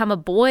can become a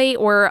boy,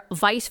 or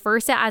vice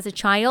versa as a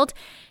child,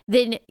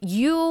 then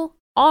you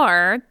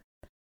are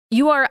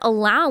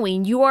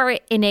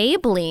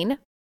enabling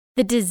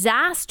the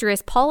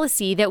disastrous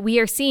policy that we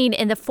are seeing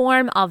in the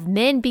form of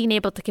men being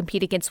able to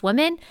compete against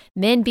women,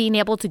 men being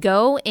able to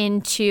go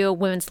into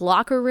women's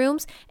locker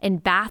rooms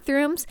and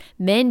bathrooms,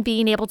 men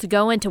being able to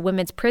go into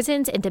women's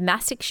prisons and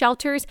domestic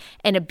shelters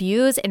and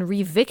abuse and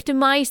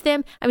re-victimize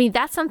them.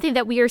 That's something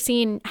that we are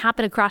seeing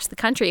happen across the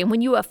country. And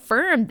when you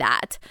affirm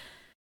that,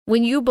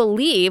 when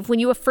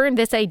you affirm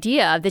this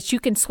idea that you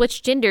can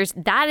switch genders,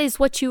 that is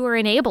what you are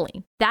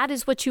enabling. That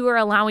is what you are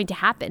allowing to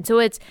happen. So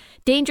it's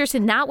dangerous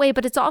in that way,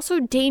 but it's also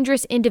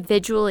dangerous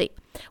individually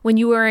when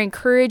you are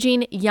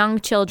encouraging young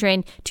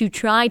children to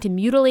try to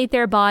mutilate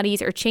their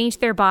bodies or change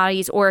their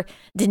bodies or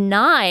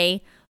deny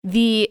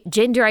the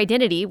gender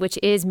identity, which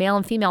is male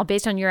and female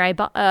based on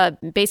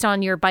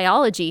your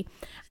biology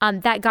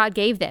that God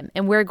gave them.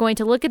 And we're going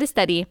to look at a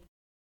study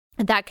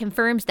that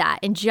confirms that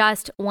in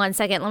just 1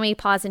 second. Let me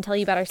pause and tell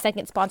you about our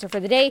second sponsor for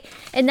the day,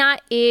 and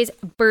that is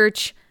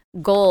Birch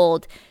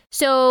Gold.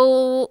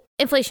 So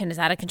inflation is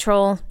out of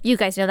control. You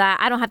guys know that.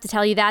 I don't have to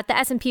tell you that. The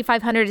S&P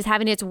 500 is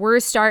having its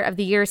worst start of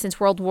the year since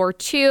World War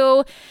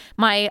II.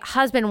 My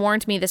husband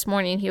warned me this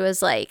morning. He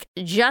was like,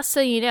 just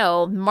so you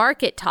know,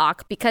 market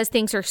talk, because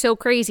things are so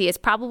crazy, is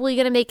probably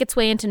going to make its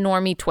way into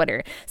normie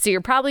Twitter. So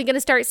you're probably going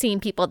to start seeing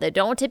people that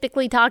don't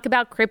typically talk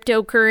about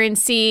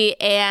cryptocurrency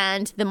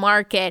and the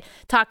market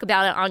talk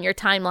about it on your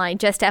timeline,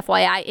 just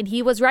FYI. And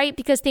he was right,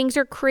 because things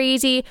are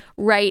crazy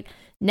right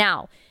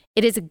now.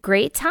 It is a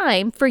great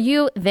time for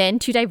you then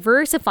to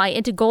diversify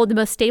into gold, the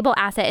most stable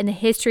asset in the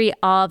history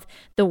of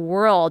the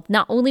world.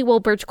 Not only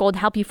will Birch Gold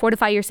help you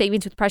fortify your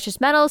savings with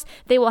precious metals,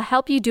 they will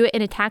help you do it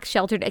in a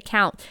tax-sheltered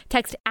account.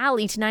 Text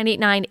Allie to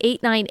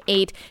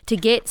 989-898 to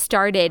get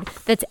started.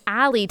 That's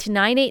Allie to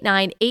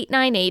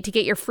 989-898 to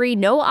get your free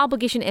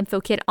no-obligation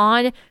info kit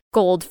on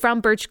gold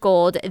from Birch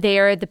Gold. They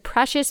are the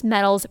precious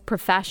metals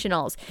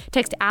professionals.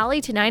 Text Allie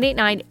to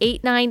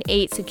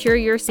 989-898. Secure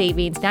your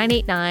savings.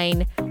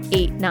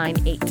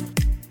 989-898.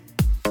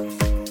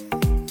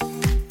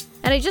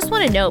 And I just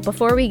want to note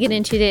before we get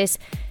into this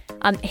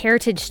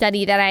heritage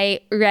study that I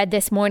read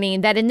this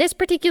morning, that in this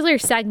particular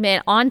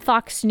segment on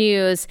Fox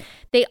News,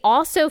 they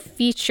also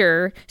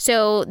feature,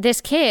 so this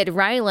kid,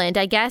 Ryland,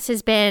 I guess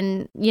has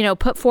been,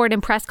 put forward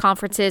in press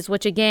conferences,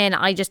 which again,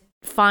 I just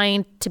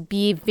find to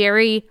be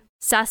very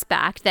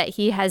suspect that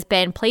he has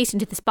been placed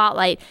into the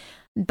spotlight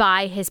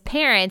by his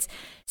parents.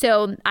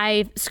 So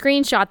I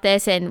screenshot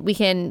this and we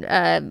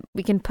can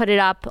put it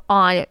up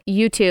on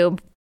YouTube.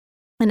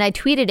 And I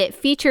tweeted it.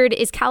 Featured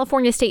is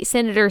California State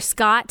Senator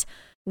Scott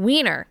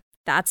Wiener.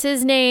 That's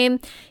his name.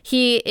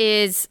 He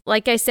is,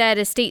 like I said,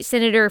 a state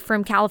senator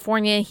from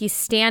California. He's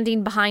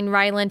standing behind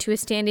Ryland, who is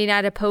standing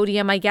at a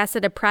podium, I guess,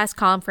 at a press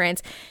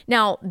conference.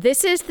 Now,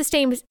 this is the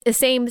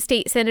same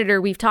state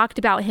senator, we've talked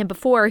about him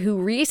before, who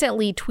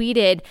recently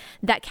tweeted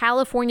that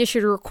California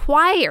should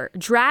require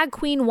Drag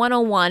Queen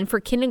 101 for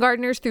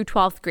kindergartners through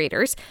 12th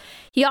graders.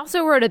 He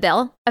also wrote a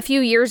bill a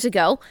few years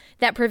ago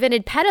that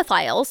prevented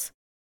pedophiles,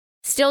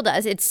 still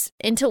does, it's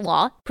into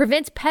law,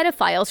 prevents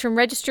pedophiles from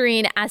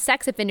registering as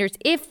sex offenders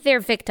if their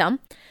victim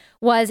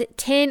was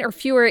 10 or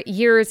fewer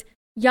years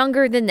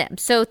younger than them.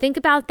 So think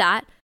about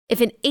that. If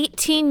an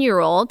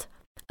 18-year-old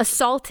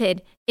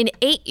assaulted an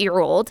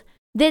 8-year-old,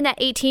 then that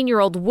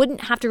 18-year-old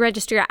wouldn't have to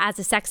register as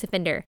a sex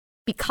offender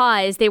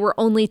because they were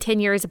only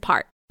 10 years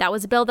apart. That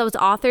was a bill that was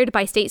authored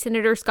by State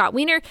Senator Scott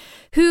Wiener,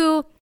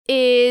 who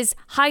is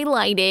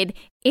highlighted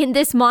in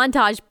this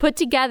montage put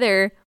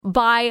together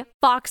by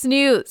Fox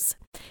News.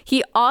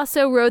 He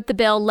also wrote the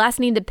bill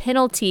lessening the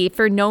penalty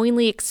for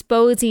knowingly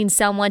exposing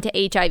someone to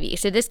HIV.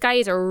 So this guy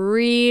is a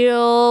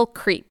real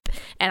creep.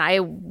 And I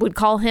would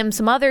call him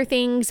some other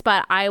things,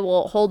 but I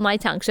will hold my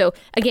tongue. So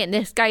again,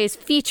 this guy is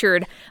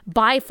featured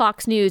by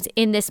Fox News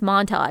in this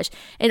montage.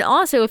 And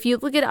also, if you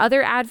look at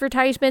other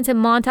advertisements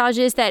and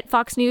montages that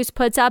Fox News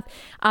puts up,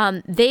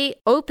 they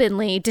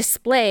openly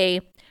display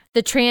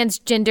the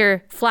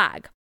transgender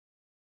flag.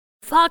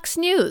 Fox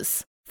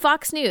News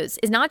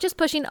is not just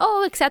pushing,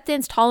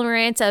 acceptance,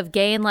 tolerance of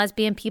gay and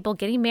lesbian people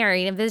getting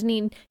married and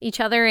visiting each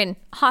other in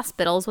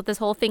hospitals, what this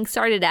whole thing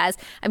started as.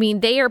 I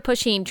mean, they are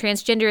pushing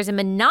transgenderism,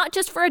 and not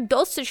just for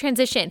adults to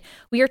transition.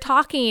 We are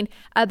talking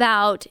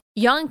about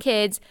young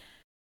kids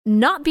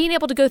not being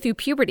able to go through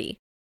puberty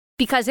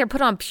because they're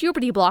put on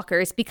puberty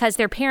blockers because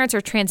their parents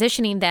are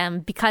transitioning them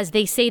because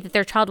they say that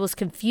their child was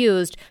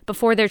confused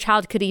before their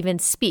child could even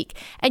speak.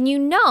 And you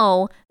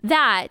know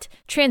that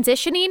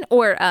transitioning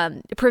or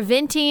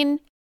preventing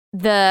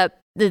the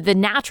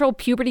natural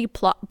puberty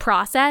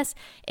process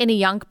in a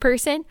young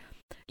person,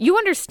 you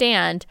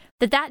understand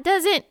that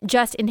doesn't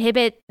just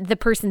inhibit the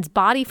person's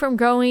body from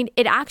growing.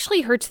 It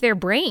actually hurts their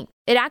brain.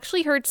 It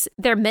actually hurts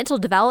their mental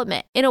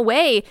development. In a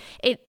way,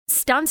 it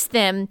stunts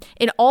them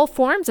in all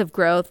forms of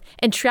growth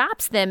and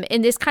traps them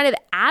in this kind of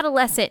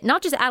adolescent,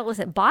 not just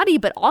adolescent body,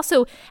 but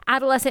also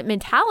adolescent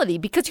mentality,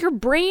 because your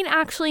brain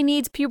actually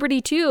needs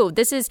puberty too.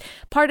 This is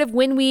part of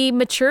when we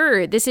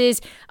mature. This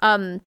is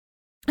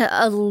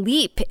a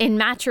leap in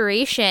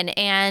maturation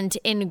and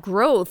in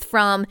growth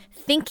from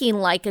thinking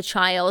like a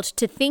child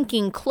to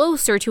thinking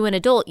closer to an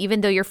adult,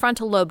 even though your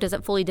frontal lobe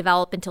doesn't fully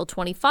develop until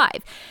 25.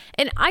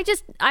 And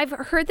I've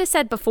heard this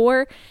said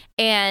before,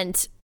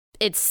 and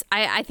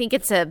I think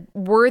it's a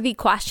worthy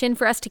question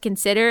for us to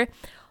consider.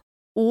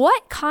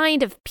 What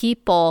kind of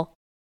people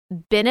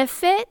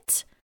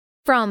benefit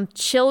from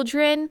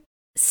children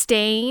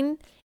staying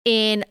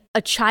in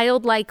a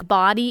childlike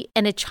body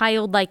and a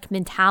childlike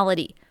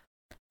mentality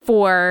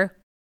for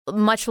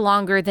much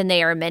longer than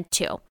they are meant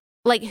to.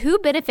 Like, who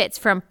benefits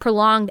from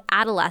prolonged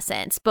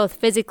adolescence, both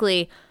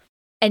physically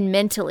and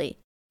mentally?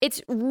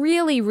 It's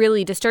really,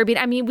 really disturbing.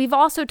 I mean, we've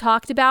also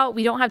talked about,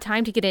 we don't have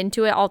time to get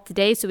into it all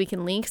today, so we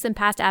can link some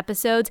past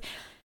episodes.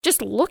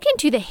 Just look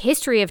into the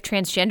history of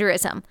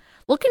transgenderism.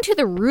 Look into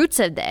the roots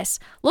of this.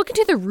 Look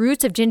into the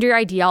roots of gender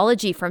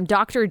ideology from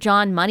Dr.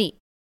 John Money,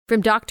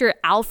 from Dr.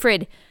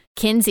 Alfred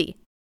Kinsey.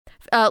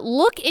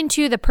 Look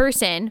into the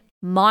person,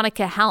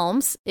 Monica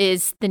Helms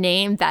is the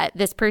name that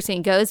this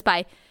person goes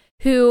by,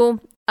 who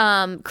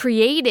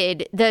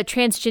created the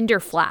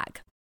transgender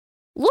flag.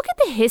 Look at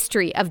the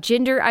history of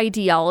gender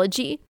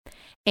ideology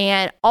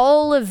and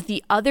all of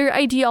the other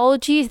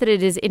ideologies that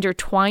it is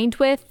intertwined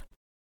with,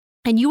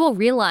 and you will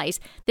realize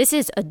this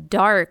is a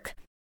dark,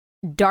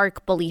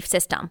 dark belief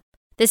system.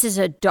 This is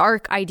a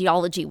dark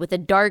ideology with a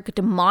dark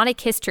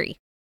demonic history.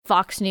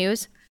 Fox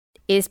News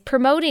is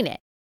promoting it.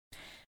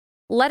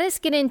 Let us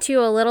get into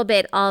a little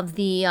bit of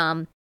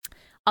the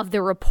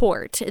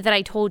report that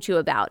I told you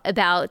about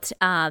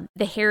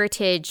the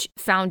Heritage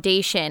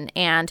Foundation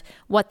and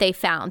what they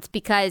found,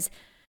 because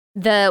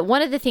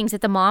one of the things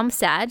that the mom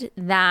said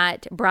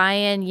that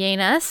Brian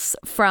Yanes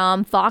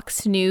from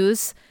Fox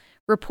News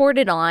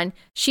reported on,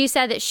 she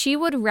said that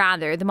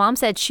the mom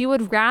said she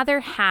would rather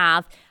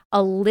have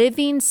a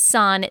living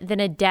son than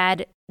a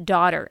dead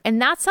daughter.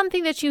 And that's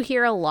something that you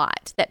hear a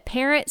lot, that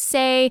parents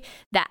say,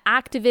 that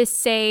activists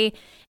say.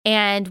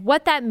 And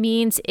what that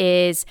means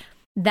is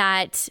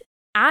that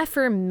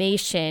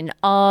affirmation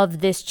of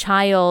this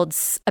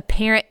child's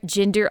apparent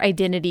gender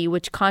identity,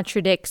 which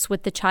contradicts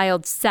with the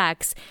child's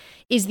sex,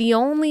 is the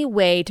only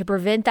way to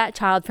prevent that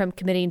child from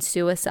committing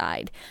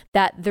suicide.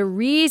 That the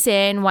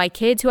reason why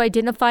kids who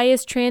identify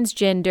as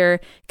transgender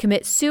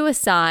commit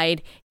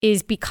suicide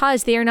is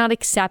because they are not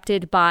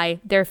accepted by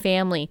their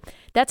family.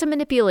 That's a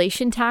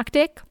manipulation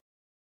tactic.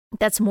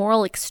 That's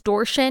moral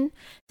extortion.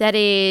 That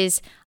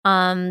is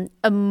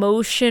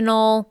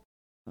emotional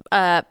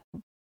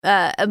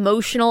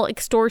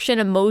extortion,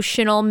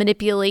 emotional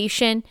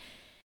manipulation,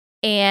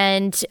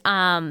 and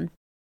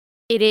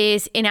it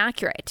is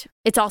inaccurate.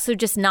 It's also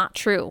just not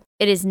true.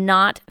 It is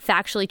not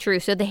factually true.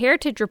 So the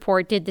Heritage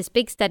Report did this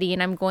big study,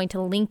 and I'm going to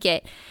link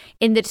it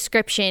in the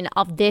description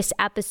of this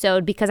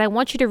episode because I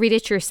want you to read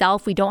it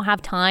yourself. We don't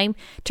have time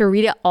to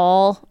read it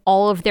all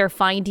of their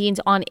findings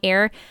on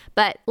air,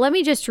 but let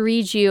me just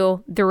read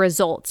you the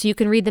results. You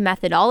can read the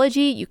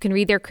methodology. You can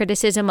read their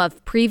criticism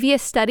of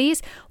previous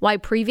studies, why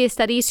previous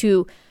studies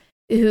who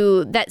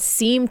that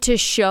seem to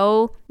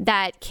show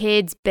that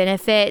kids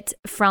benefit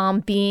from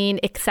being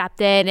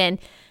accepted and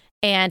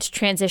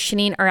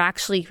transitioning are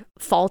actually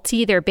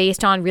faulty. They're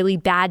based on really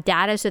bad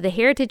data. So the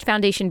Heritage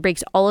Foundation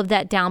breaks all of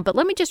that down. But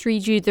let me just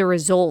read you the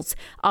results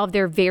of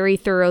their very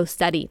thorough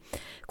study.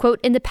 Quote,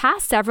 in the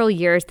past several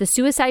years, the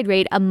suicide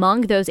rate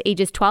among those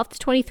ages 12 to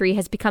 23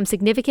 has become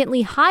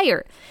significantly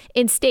higher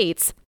in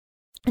states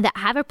that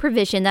have a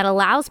provision that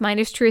allows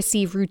minors to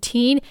receive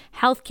routine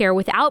health care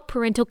without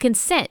parental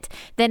consent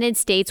than in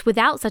states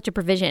without such a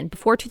provision.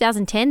 Before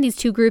 2010, these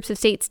two groups of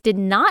states did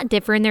not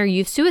differ in their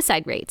youth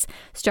suicide rates.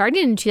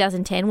 Starting in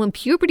 2010, when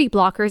puberty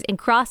blockers and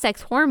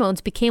cross-sex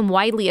hormones became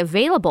widely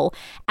available,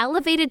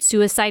 elevated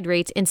suicide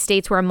rates in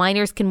states where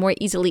minors can more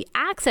easily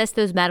access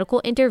those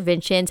medical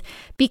interventions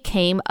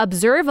became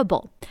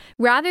observable.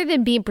 Rather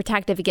than being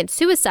protective against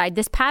suicide,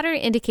 this pattern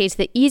indicates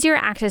that easier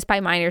access by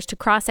minors to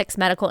cross-sex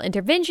medical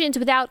interventions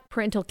without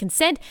parental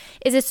consent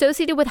is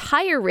associated with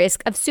higher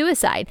risk of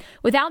suicide.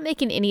 Without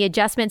making any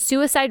adjustments,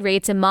 suicide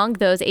rates among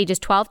those ages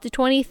 12 to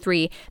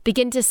 23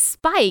 begin to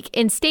spike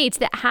in states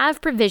that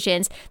have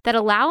provisions that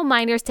allow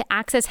minors to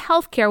access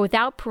health care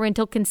without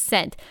parental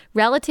consent,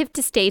 relative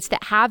to states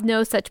that have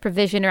no such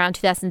provision around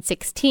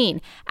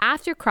 2016,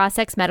 after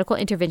cross-sex medical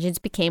interventions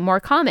became more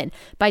common.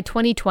 By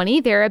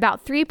 2020, there are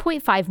about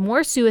 3.5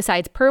 more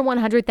suicides per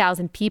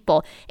 100,000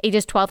 people,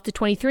 ages 12 to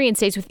 23, in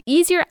states with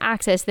easier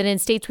access than in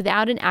states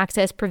without an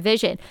access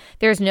provision.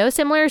 There is no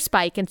similar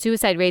spike in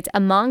suicide rates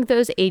among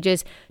those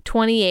ages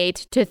 28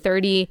 to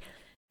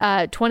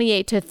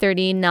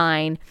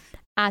 39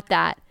 at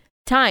that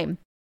time.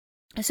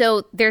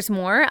 So there's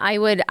more. I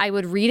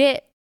would read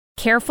it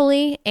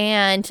carefully,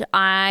 and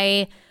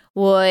I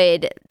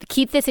would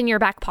keep this in your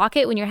back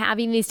pocket when you're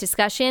having these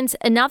discussions.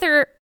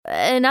 Another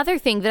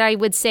thing that I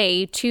would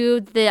say to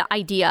the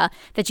idea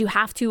that you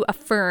have to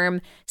affirm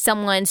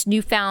someone's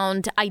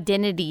newfound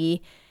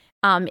identity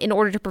in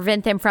order to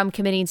prevent them from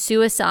committing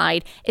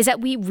suicide is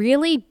that we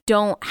really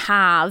don't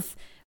have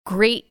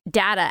great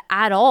data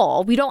at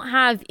all. We don't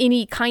have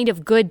any kind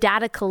of good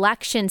data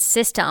collection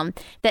system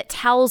that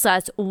tells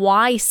us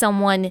why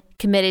someone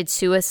committed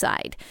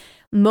suicide.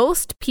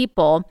 Most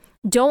people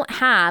don't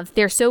have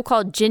their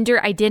so-called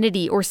gender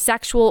identity or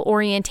sexual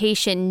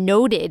orientation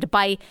noted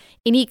by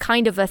any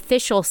kind of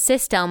official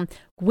system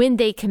when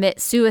they commit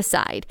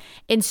suicide.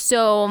 And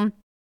so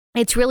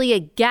it's really a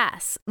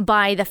guess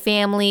by the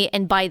family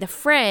and by the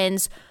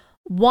friends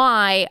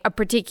why a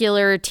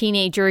particular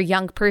teenager,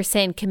 young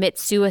person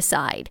commits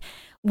suicide.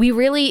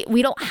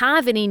 we don't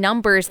have any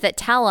numbers that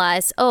tell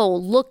us, oh,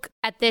 look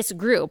at this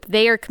group.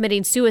 They are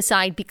committing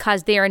suicide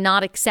because they are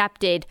not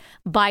accepted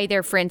by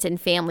their friends and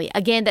family.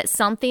 Again, that's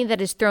something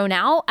that is thrown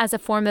out as a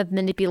form of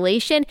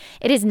manipulation.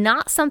 It is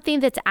not something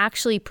that's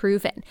actually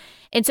proven.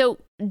 And so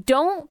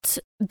don't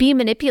be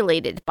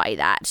manipulated by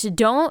that.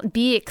 Don't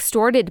be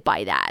extorted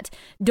by that.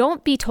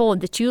 Don't be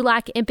told that you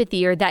lack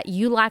empathy or that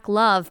you lack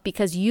love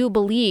because you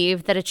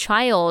believe that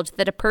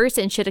a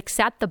person should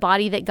accept the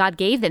body that God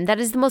gave them. That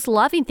is the most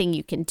loving thing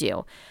you can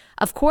do.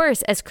 Of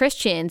course, as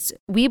Christians,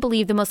 we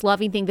believe the most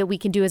loving thing that we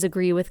can do is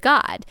agree with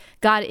God.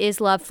 God is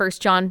love,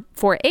 1 John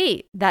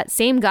 4:8. That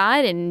same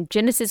God in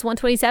Genesis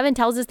 1:27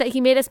 tells us that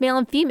he made us male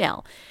and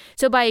female.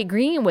 So by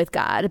agreeing with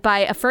God, by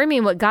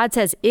affirming what God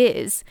says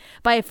is,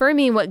 by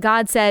affirming what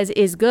God says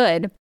is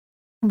good,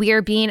 we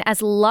are being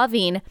as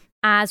loving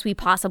as we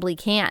possibly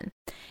can.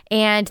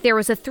 And there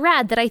was a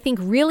thread that I think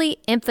really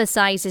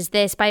emphasizes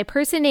this by a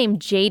person named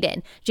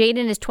Jaden.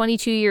 Jaden is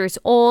 22 years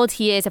old.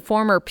 He is a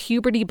former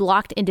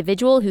puberty-blocked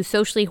individual who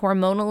socially,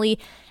 hormonally,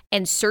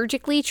 and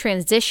surgically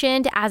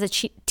transitioned as a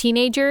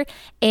teenager.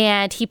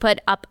 And he put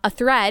up a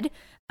thread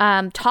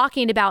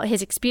talking about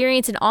his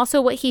experience and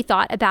also what he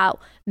thought about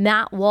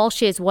Matt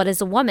Walsh's What is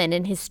a Woman?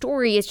 And his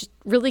story is just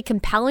really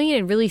compelling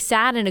and really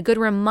sad and a good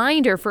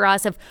reminder for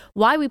us of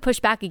why we push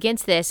back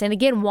against this. And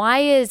again, why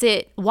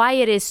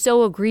it is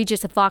so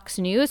egregious of Fox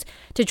News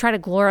to try to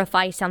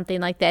glorify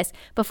something like this.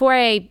 Before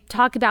I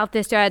talk about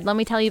this thread, let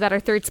me tell you about our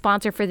third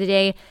sponsor for the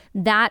day.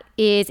 That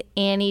is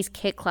Annie's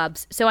Kit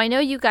Clubs. So I know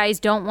you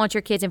guys don't want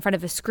your kids in front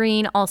of a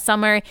screen all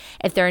summer.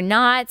 If they're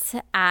not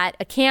at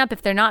a camp,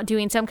 if they're not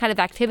doing some kind of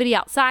activity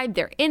outside,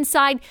 they're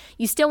inside.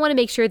 You still want to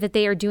make sure that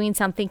they are doing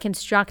something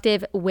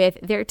constructive with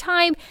their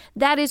time.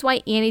 That is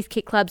why Annie's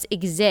Kit Clubs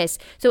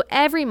exist. So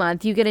every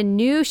month you get a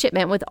new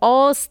shipment with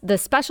all the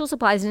special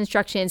supplies and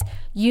instructions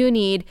you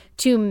need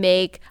to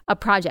make a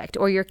project,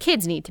 or your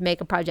kids need to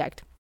make a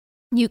project.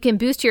 You can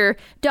boost your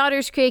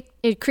daughter's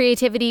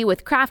creativity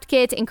with craft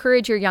kits,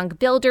 encourage your young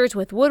builders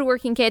with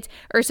woodworking kits,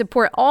 or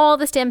support all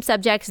the STEM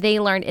subjects they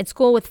learned in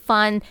school with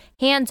fun,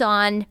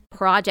 hands-on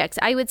projects.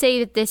 I would say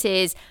that this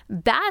is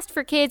best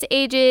for kids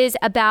ages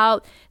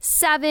about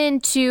 7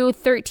 to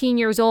 13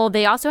 years old.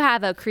 They also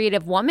have a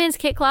Creative Women's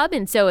Kit Club,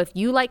 and so if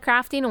you like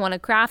crafting and want to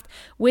craft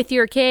with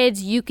your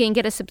kids, you can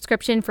get a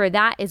subscription for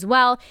that as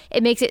well.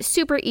 It makes it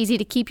super easy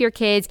to keep your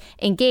kids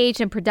engaged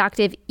and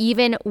productive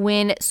even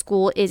when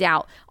school is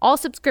out. All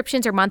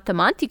subscriptions are month to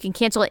month. You can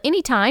cancel at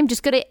any time.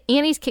 Just go to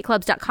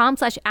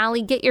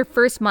annieskitclubs.com/Allie. Get your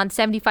first month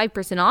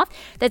 75% off.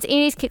 That's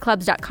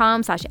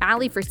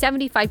annieskitclubs.com/Allie for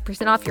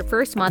 75% off your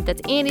first month.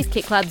 That's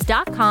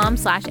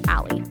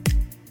annieskitclubs.com/Allie.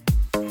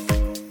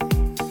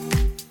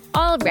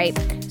 All right,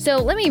 so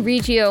let me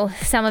read you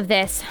some of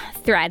this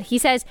thread. He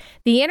says,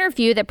 the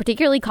interview that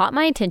particularly caught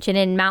my attention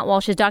in Matt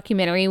Walsh's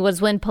documentary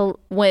was when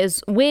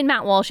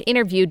Matt Walsh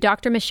interviewed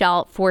Dr.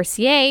 Michelle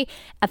Forcier,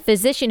 a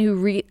physician who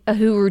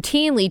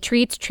routinely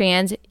treats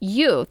trans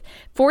youth.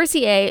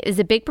 Forcier is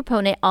a big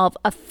proponent of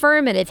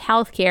affirmative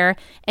healthcare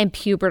and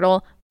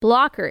pubertal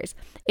blockers.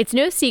 It's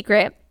no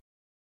secret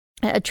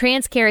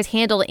trans care is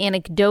handled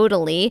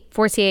anecdotally.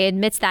 Forcier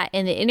admits that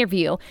in the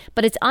interview,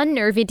 but it's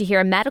unnerving to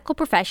hear a medical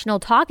professional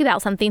talk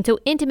about something so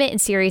intimate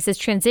and serious as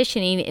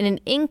transitioning in an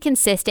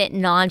inconsistent,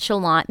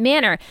 nonchalant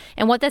manner.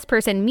 And what this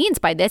person means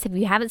by this, if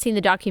you haven't seen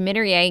the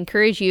documentary, I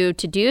encourage you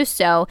to do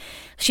so.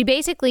 She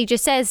basically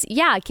just says,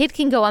 yeah, a kid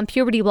can go on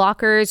puberty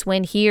blockers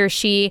when he or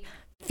she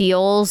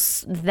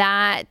feels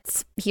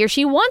that he or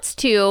she wants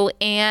to.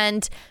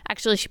 And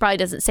actually, she probably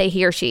doesn't say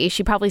he or she.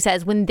 She probably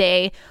says when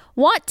they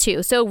want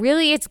to. So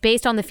really, it's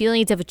based on the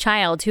feelings of a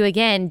child who,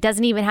 again,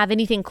 doesn't even have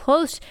anything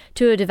close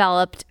to a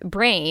developed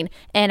brain.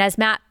 And as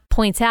Matt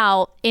points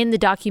out in the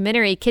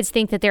documentary, kids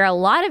think that there are a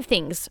lot of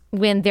things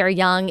when they're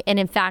young, and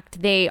in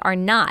fact, they are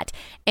not.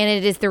 And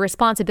it is the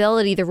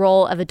responsibility, the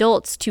role of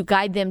adults to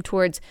guide them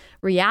towards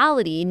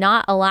reality,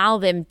 not allow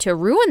them to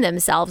ruin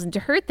themselves and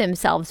to hurt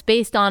themselves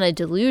based on a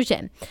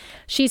delusion.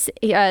 This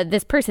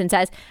person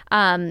says,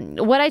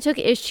 what I took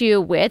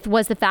issue with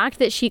was the fact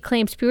that she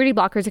claims puberty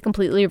blockers are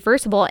completely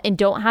reversible and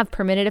don't have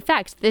permanent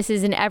effects. This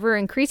is an ever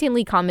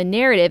increasingly common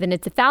narrative, and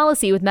it's a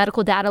fallacy with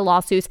medical data,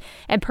 lawsuits,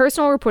 and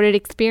personal reported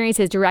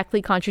experiences directly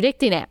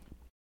contradicting it.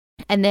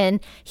 And then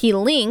he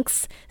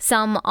links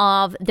some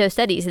of those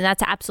studies, and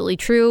that's absolutely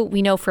true.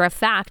 We know for a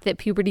fact that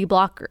puberty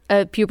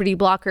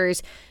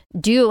blockers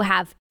do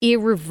have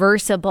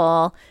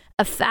irreversible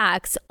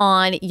effects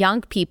on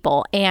young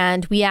people.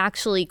 And we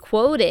actually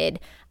quoted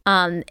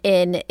an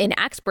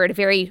expert, a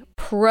very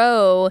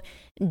pro-gender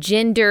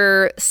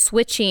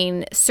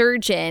switching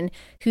surgeon,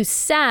 who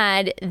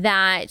said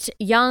that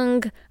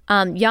young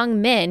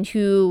men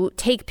who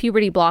take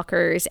puberty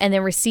blockers and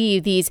then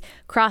receive these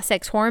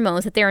cross-sex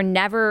hormones, that they're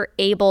never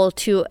able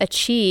to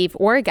achieve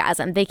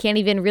orgasm. They can't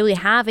even really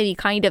have any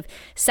kind of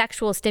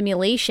sexual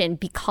stimulation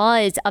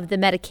because of the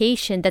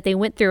medication that they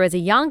went through as a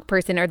young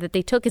person, or that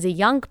they took as a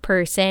young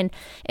person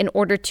in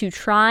order to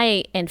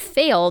try and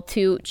fail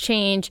to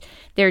change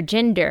their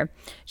gender.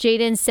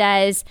 Jaden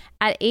says,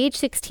 at age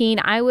 16,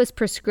 I was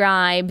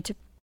prescribed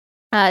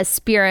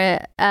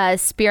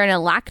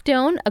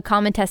spironolactone, a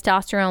common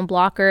testosterone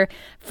blocker.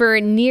 For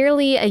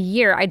nearly a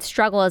year, I'd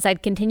struggle as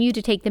I'd continue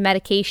to take the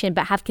medication,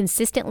 but have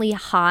consistently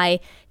high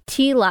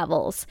T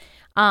levels.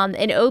 An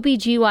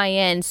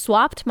OBGYN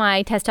swapped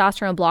my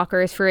testosterone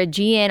blockers for a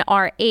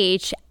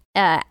GnRH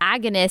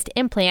agonist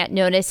implant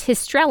known as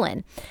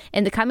Hystrelin.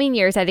 In the coming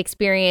years, I'd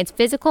experienced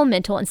physical,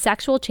 mental, and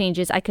sexual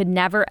changes I could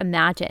never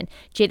imagine.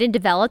 Jaden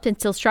developed and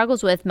still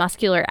struggles with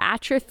muscular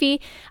atrophy,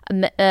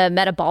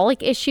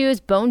 metabolic issues,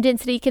 bone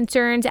density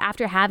concerns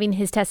after having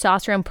his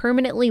testosterone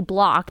permanently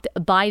blocked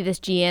by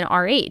this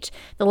GnRH.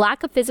 The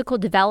lack of physical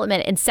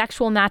development and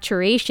sexual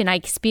maturation I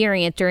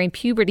experienced during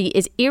puberty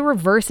is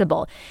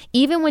irreversible,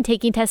 even when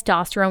taking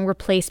testosterone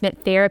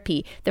replacement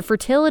therapy. The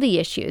fertility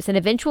issues and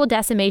eventual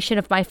decimation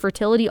of my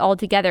fertility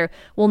altogether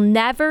will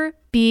never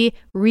be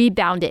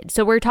rebounded.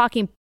 So we're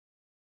talking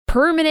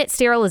permanent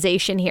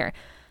sterilization here.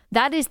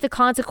 That is the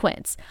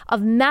consequence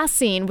of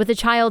messing with a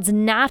child's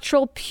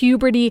natural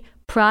puberty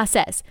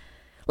process.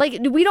 Like,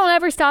 we don't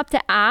ever stop to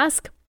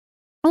ask,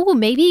 oh,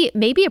 maybe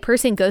a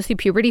person goes through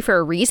puberty for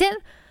a reason.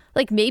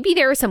 Like, maybe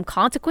there are some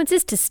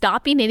consequences to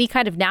stopping any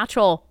kind of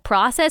natural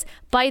process.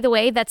 By the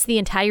way, that's the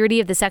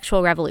entirety of the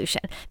sexual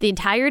revolution. The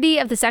entirety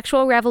of the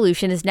sexual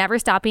revolution is never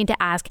stopping to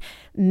ask,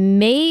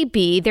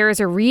 maybe there is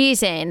a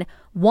reason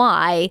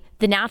why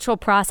the natural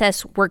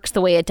process works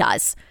the way it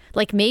does.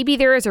 Like, maybe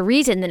there is a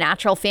reason the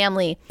natural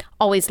family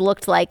always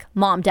looked like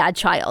mom, dad,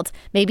 child.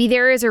 Maybe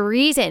there is a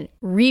reason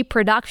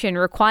reproduction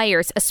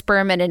requires a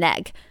sperm and an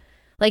egg.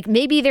 Like,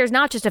 maybe there's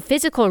not just a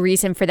physical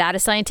reason for that, a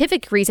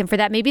scientific reason for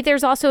that. Maybe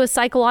there's also a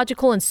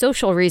psychological and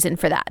social reason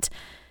for that.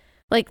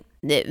 Like,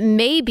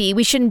 maybe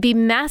we shouldn't be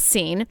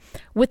messing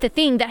with the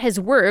thing that has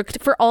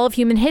worked for all of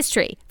human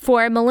history,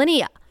 for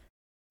millennia.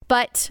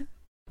 But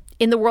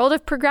in the world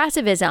of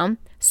progressivism,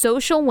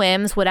 social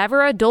whims,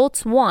 whatever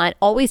adults want,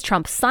 always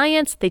trump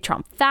science. They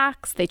trump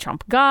facts. They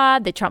trump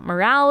God. They trump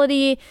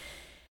morality.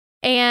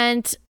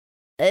 And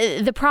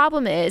the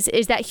problem is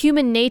that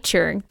human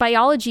nature,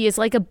 biology is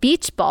like a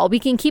beach ball. We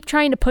can keep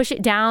trying to push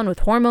it down with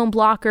hormone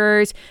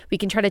blockers. We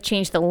can try to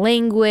change the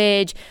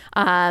language.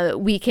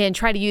 We can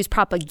try to use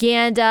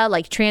propaganda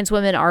like trans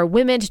women are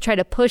women to try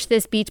to push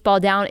this beach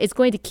ball down. It's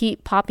going to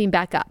keep popping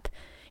back up.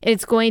 And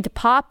it's going to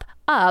pop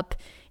up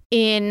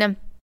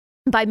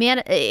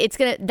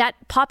that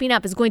popping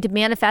up is going to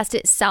manifest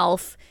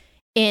itself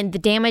in the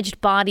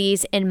damaged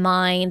bodies and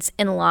minds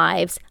and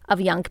lives of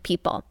young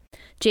people.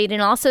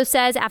 Jaden also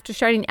says after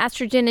starting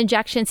estrogen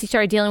injections, he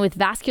started dealing with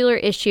vascular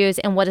issues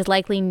and what is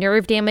likely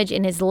nerve damage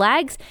in his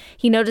legs.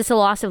 He noticed a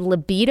loss of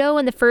libido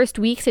in the first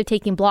weeks of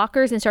taking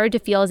blockers and started to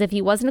feel as if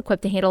he wasn't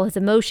equipped to handle his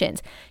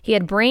emotions. He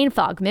had brain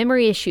fog,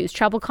 memory issues,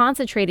 trouble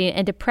concentrating,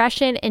 and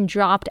depression, and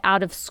dropped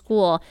out of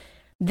school.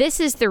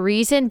 This is the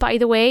reason, by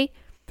the way,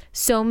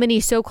 so many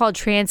so-called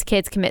trans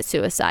kids commit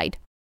suicide.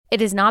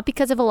 It is not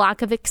because of a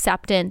lack of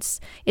acceptance.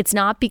 It's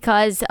not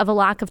because of a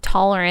lack of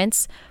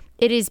tolerance.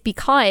 It is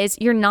because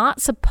you're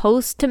not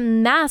supposed to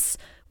mess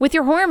with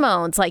your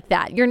hormones like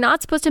that. You're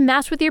not supposed to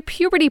mess with your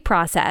puberty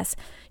process.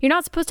 You're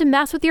not supposed to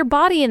mess with your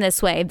body in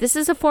this way. This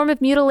is a form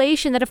of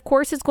mutilation that, of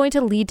course, is going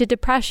to lead to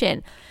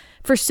depression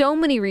for so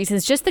many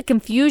reasons. Just the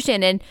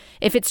confusion, and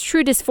if it's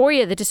true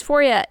dysphoria, the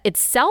dysphoria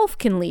itself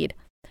can lead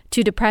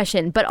to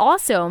depression, but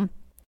also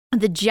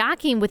the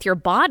jacking with your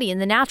body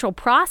and the natural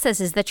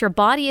processes that your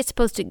body is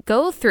supposed to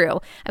go through.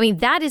 I mean,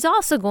 that is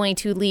also going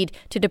to lead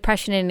to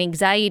depression and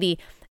anxiety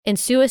and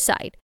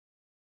suicide.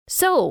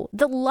 So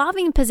the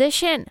loving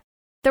position,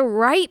 the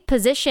right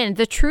position,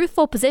 the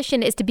truthful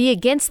position is to be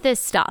against this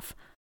stuff.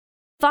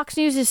 Fox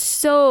News is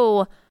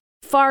so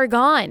far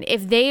gone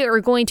if they are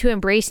going to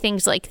embrace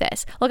things like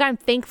this. Look, I'm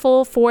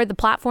thankful for the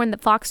platform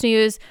that Fox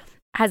News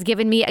has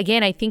given me.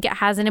 Again, I think it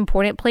has an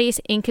important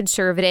place in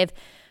conservative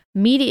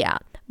media.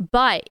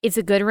 But it's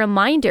a good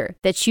reminder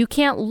that you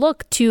can't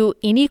look to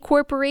any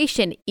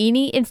corporation,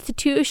 any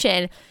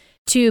institution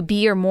to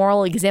be your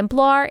moral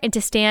exemplar and to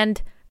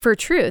stand for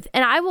truth.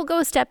 And I will go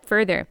a step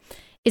further,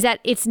 is that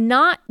it's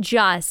not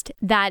just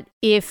that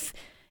if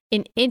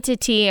an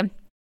entity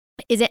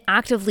isn't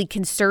actively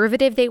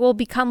conservative, they will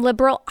become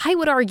liberal. I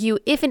would argue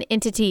if an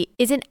entity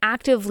isn't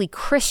actively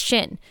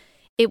Christian,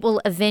 it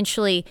will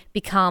eventually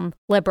become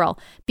liberal,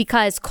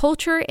 because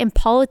culture and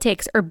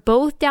politics are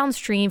both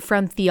downstream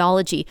from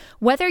theology,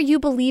 whether you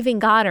believe in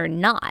God or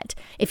not.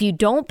 If you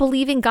don't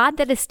believe in God,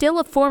 that is still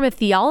a form of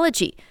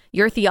theology.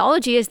 Your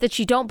theology is that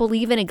you don't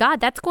believe in a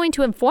God. That's going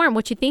to inform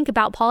what you think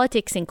about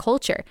politics and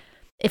culture.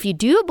 If you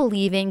do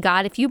believe in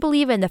God, if you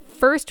believe in the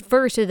first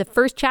verse or the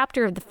first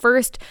chapter of the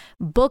first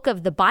book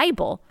of the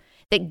Bible,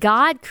 that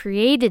God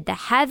created the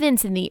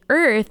heavens and the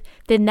earth,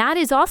 then that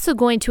is also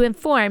going to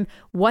inform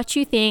what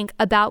you think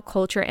about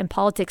culture and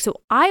politics. So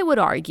I would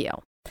argue,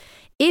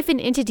 if an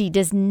entity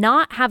does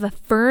not have a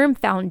firm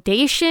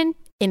foundation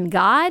in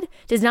God,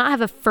 does not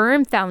have a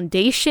firm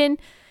foundation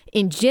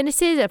in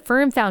Genesis, a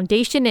firm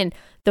foundation in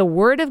the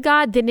Word of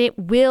God, then it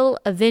will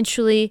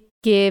eventually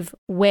give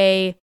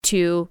way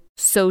to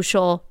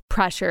social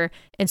pressure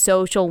and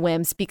social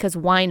whims, because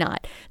why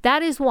not?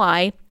 That is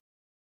why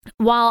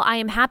while I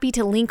am happy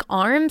to link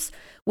arms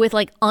with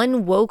like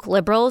unwoke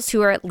liberals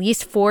who are at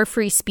least for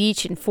free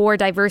speech and for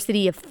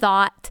diversity of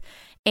thought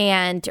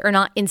and are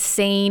not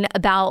insane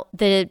about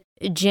the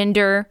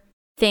gender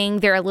thing,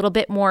 they're a little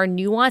bit more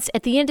nuanced.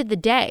 At the end of the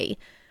day,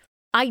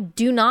 I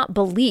do not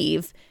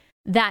believe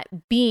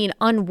that being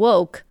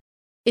unwoke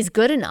is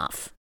good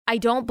enough. I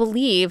don't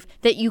believe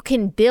that you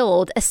can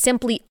build a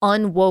simply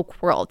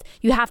unwoke world.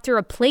 You have to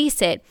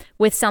replace it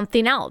with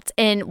something else.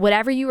 And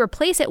whatever you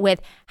replace it with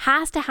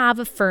has to have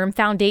a firm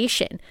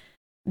foundation.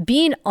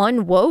 Being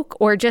unwoke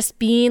or just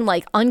being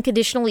like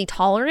unconditionally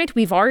tolerant,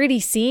 we've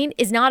already seen,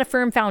 is not a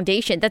firm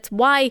foundation. That's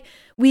why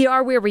we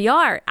are where we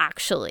are,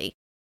 actually.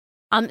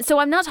 So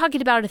I'm not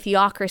talking about a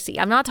theocracy.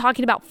 I'm not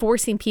talking about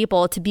forcing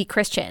people to be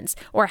Christians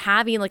or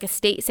having like a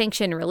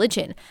state-sanctioned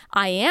religion.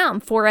 I am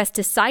for us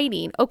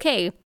deciding,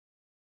 okay,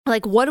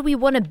 like, what do we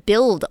want to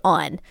build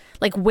on?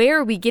 Like, where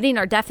are we getting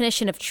our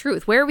definition of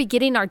truth? Where are we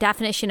getting our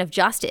definition of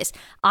justice?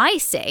 I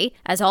say,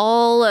 as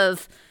all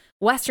of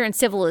Western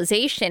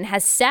civilization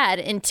has said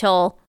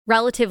until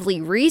relatively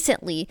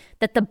recently,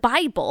 that the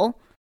Bible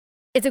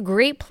is a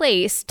great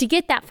place to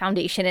get that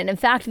foundation. And in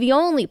fact, the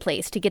only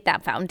place to get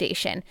that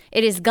foundation.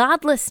 It is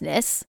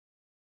godlessness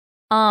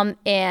and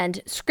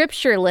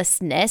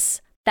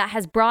scripturelessness that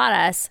has brought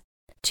us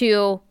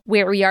to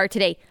where we are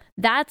today.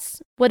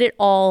 That's what it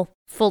all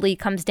fully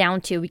comes down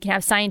to. We can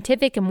have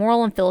scientific and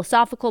moral and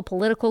philosophical,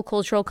 political,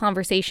 cultural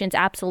conversations,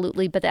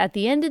 absolutely. But at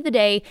the end of the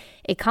day,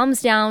 it comes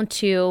down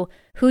to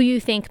who you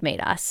think made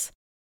us,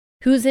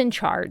 who's in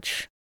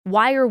charge,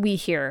 why are we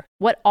here,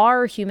 what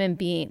are human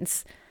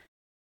beings.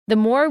 The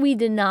more we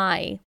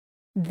deny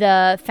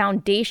the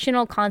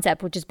foundational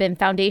concept, which has been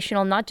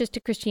foundational not just to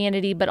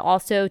Christianity, but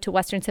also to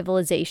Western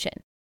civilization,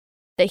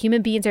 that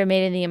human beings are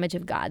made in the image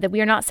of God, that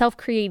we are not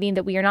self-creating,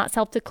 that we are not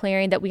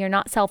self-declaring, that we are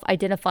not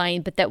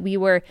self-identifying, but that we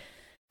were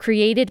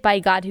created by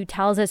God who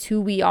tells us who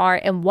we are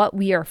and what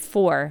we are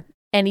for,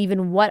 and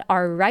even what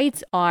our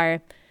rights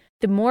are,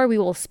 the more we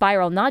will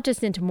spiral not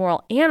just into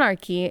moral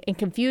anarchy and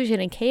confusion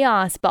and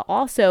chaos, but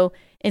also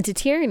into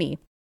tyranny.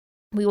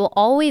 We will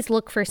always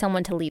look for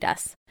someone to lead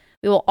us.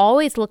 We will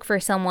always look for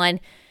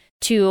someone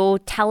to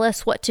tell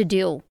us what to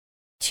do,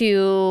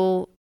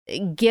 to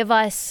give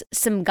us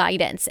some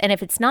guidance. And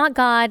if it's not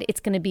God, it's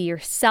going to be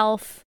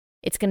yourself.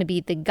 It's going to be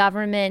the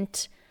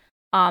government.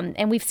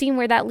 And we've seen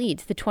where that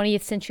leads. The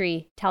 20th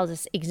century tells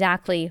us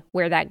exactly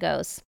where that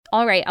goes.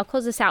 All right, I'll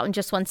close this out in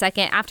just 1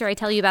 second after I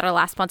tell you about our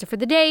last sponsor for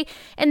the day,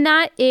 and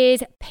that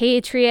is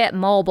Patriot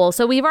Mobile.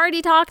 So we've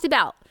already talked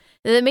about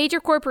the major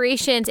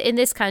corporations in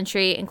this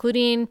country,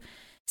 including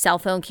cell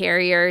phone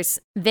carriers.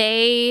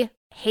 They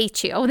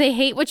hate you. They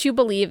hate what you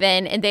believe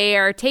in, and they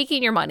are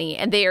taking your money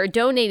and they are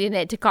donating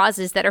it to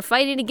causes that are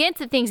fighting against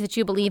the things that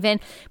you believe in.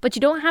 But you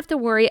don't have to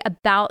worry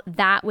about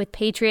that with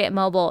Patriot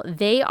Mobile.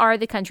 They are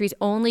the country's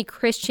only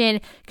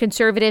Christian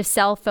conservative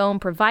cell phone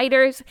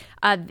provider.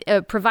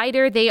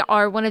 They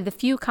are one of the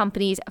few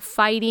companies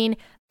fighting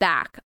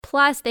back.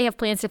 Plus, they have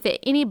plans to fit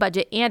any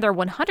budget, and their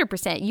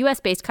 100%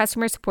 US-based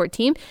customer support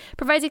team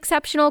provides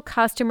exceptional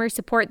customer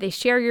support. They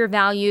share your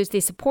values. They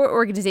support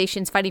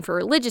organizations fighting for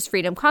religious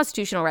freedom,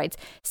 constitutional rights,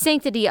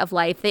 sanctity of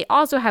life. They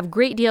also have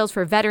great deals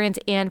for veterans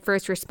and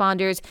first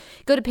responders.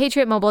 Go to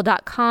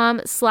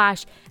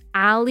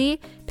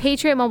patriotmobile.com/Allie,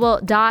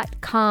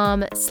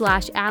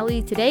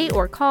 patriotmobile.com/Allie today,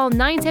 or call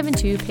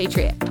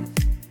 972-PATRIOT.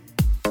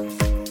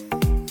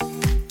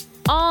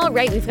 All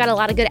right, we've got a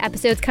lot of good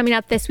episodes coming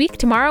up this week.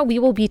 Tomorrow, we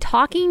will be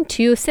talking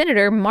to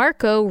Senator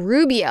Marco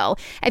Rubio.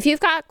 If you've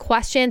got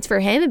questions for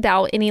him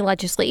about any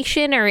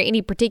legislation or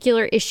any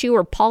particular issue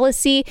or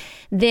policy,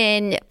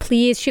 then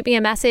please shoot me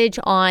a message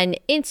on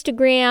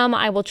Instagram.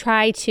 I will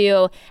try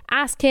to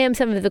ask him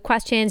some of the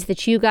questions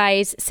that you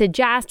guys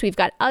suggest. We've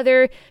got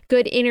other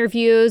good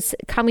interviews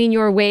coming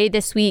your way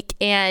this week.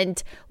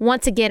 And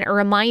once again, a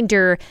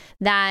reminder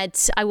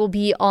that I will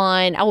be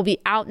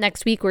out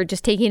next week. We're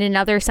just taking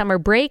another summer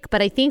break,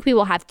 but I think we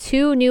will have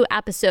 2 new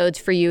episodes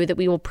for you that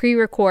we will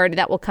pre-record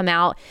that will come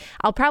out.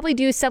 I'll probably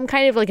do some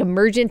kind of like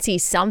emergency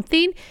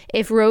something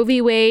if Roe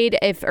v. Wade,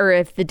 if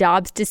the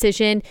Dobbs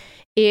decision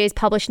is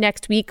published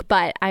next week,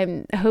 but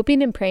I'm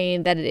hoping and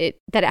praying that it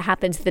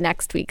happens the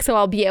next week. So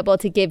I'll be able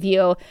to give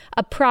you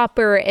a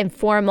proper and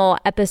formal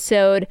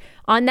episode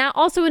on that.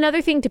 Also,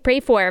 another thing to pray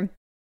for.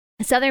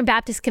 Southern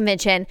Baptist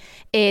Convention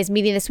is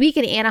meeting this week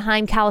in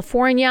Anaheim,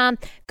 California.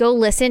 Go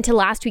listen to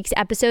last week's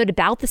episode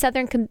about the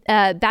Southern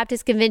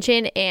Baptist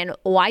Convention and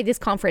why this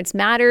conference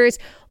matters,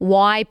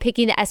 why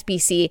picking the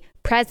SBC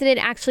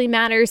president actually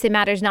matters. It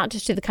matters not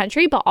just to the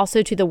country, but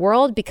also to the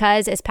world,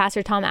 because as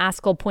Pastor Tom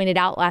Askell pointed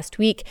out last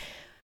week,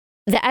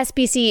 the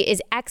SBC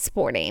is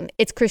exporting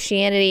its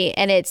Christianity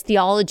and its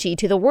theology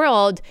to the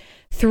world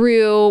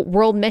through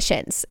world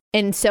missions.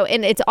 And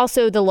it's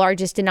also the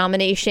largest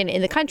denomination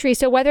in the country.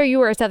 So whether you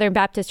are a Southern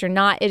Baptist or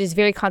not, it is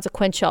very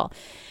consequential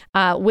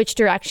which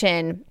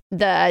direction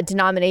the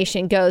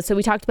denomination goes. So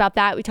we talked about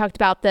that. We talked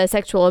about the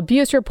sexual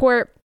abuse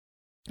report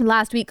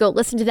last week, go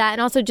listen to that,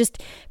 and also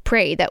just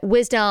pray that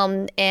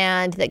wisdom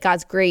and that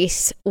God's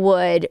grace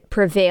would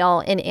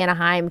prevail in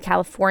Anaheim,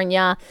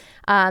 California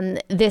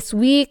this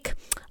week.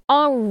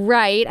 All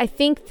right, I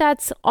think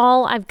that's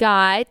all I've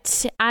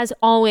got. As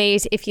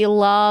always, if you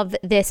love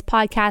this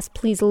podcast,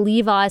 please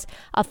leave us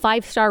a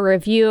 5-star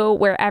review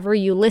wherever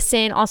you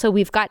listen. Also,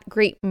 we've got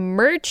great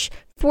merch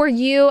for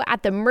you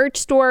at the merch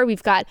store.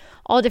 We've got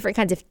all different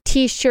kinds of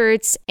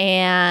t-shirts,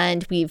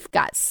 and we've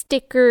got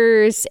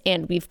stickers,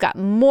 and we've got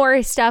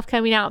more stuff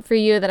coming out for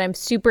you that I'm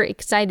super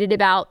excited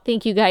about.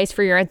 Thank you guys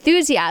for your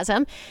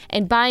enthusiasm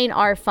and buying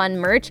our fun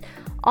merch.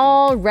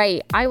 All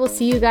right, I will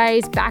see you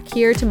guys back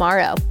here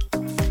tomorrow.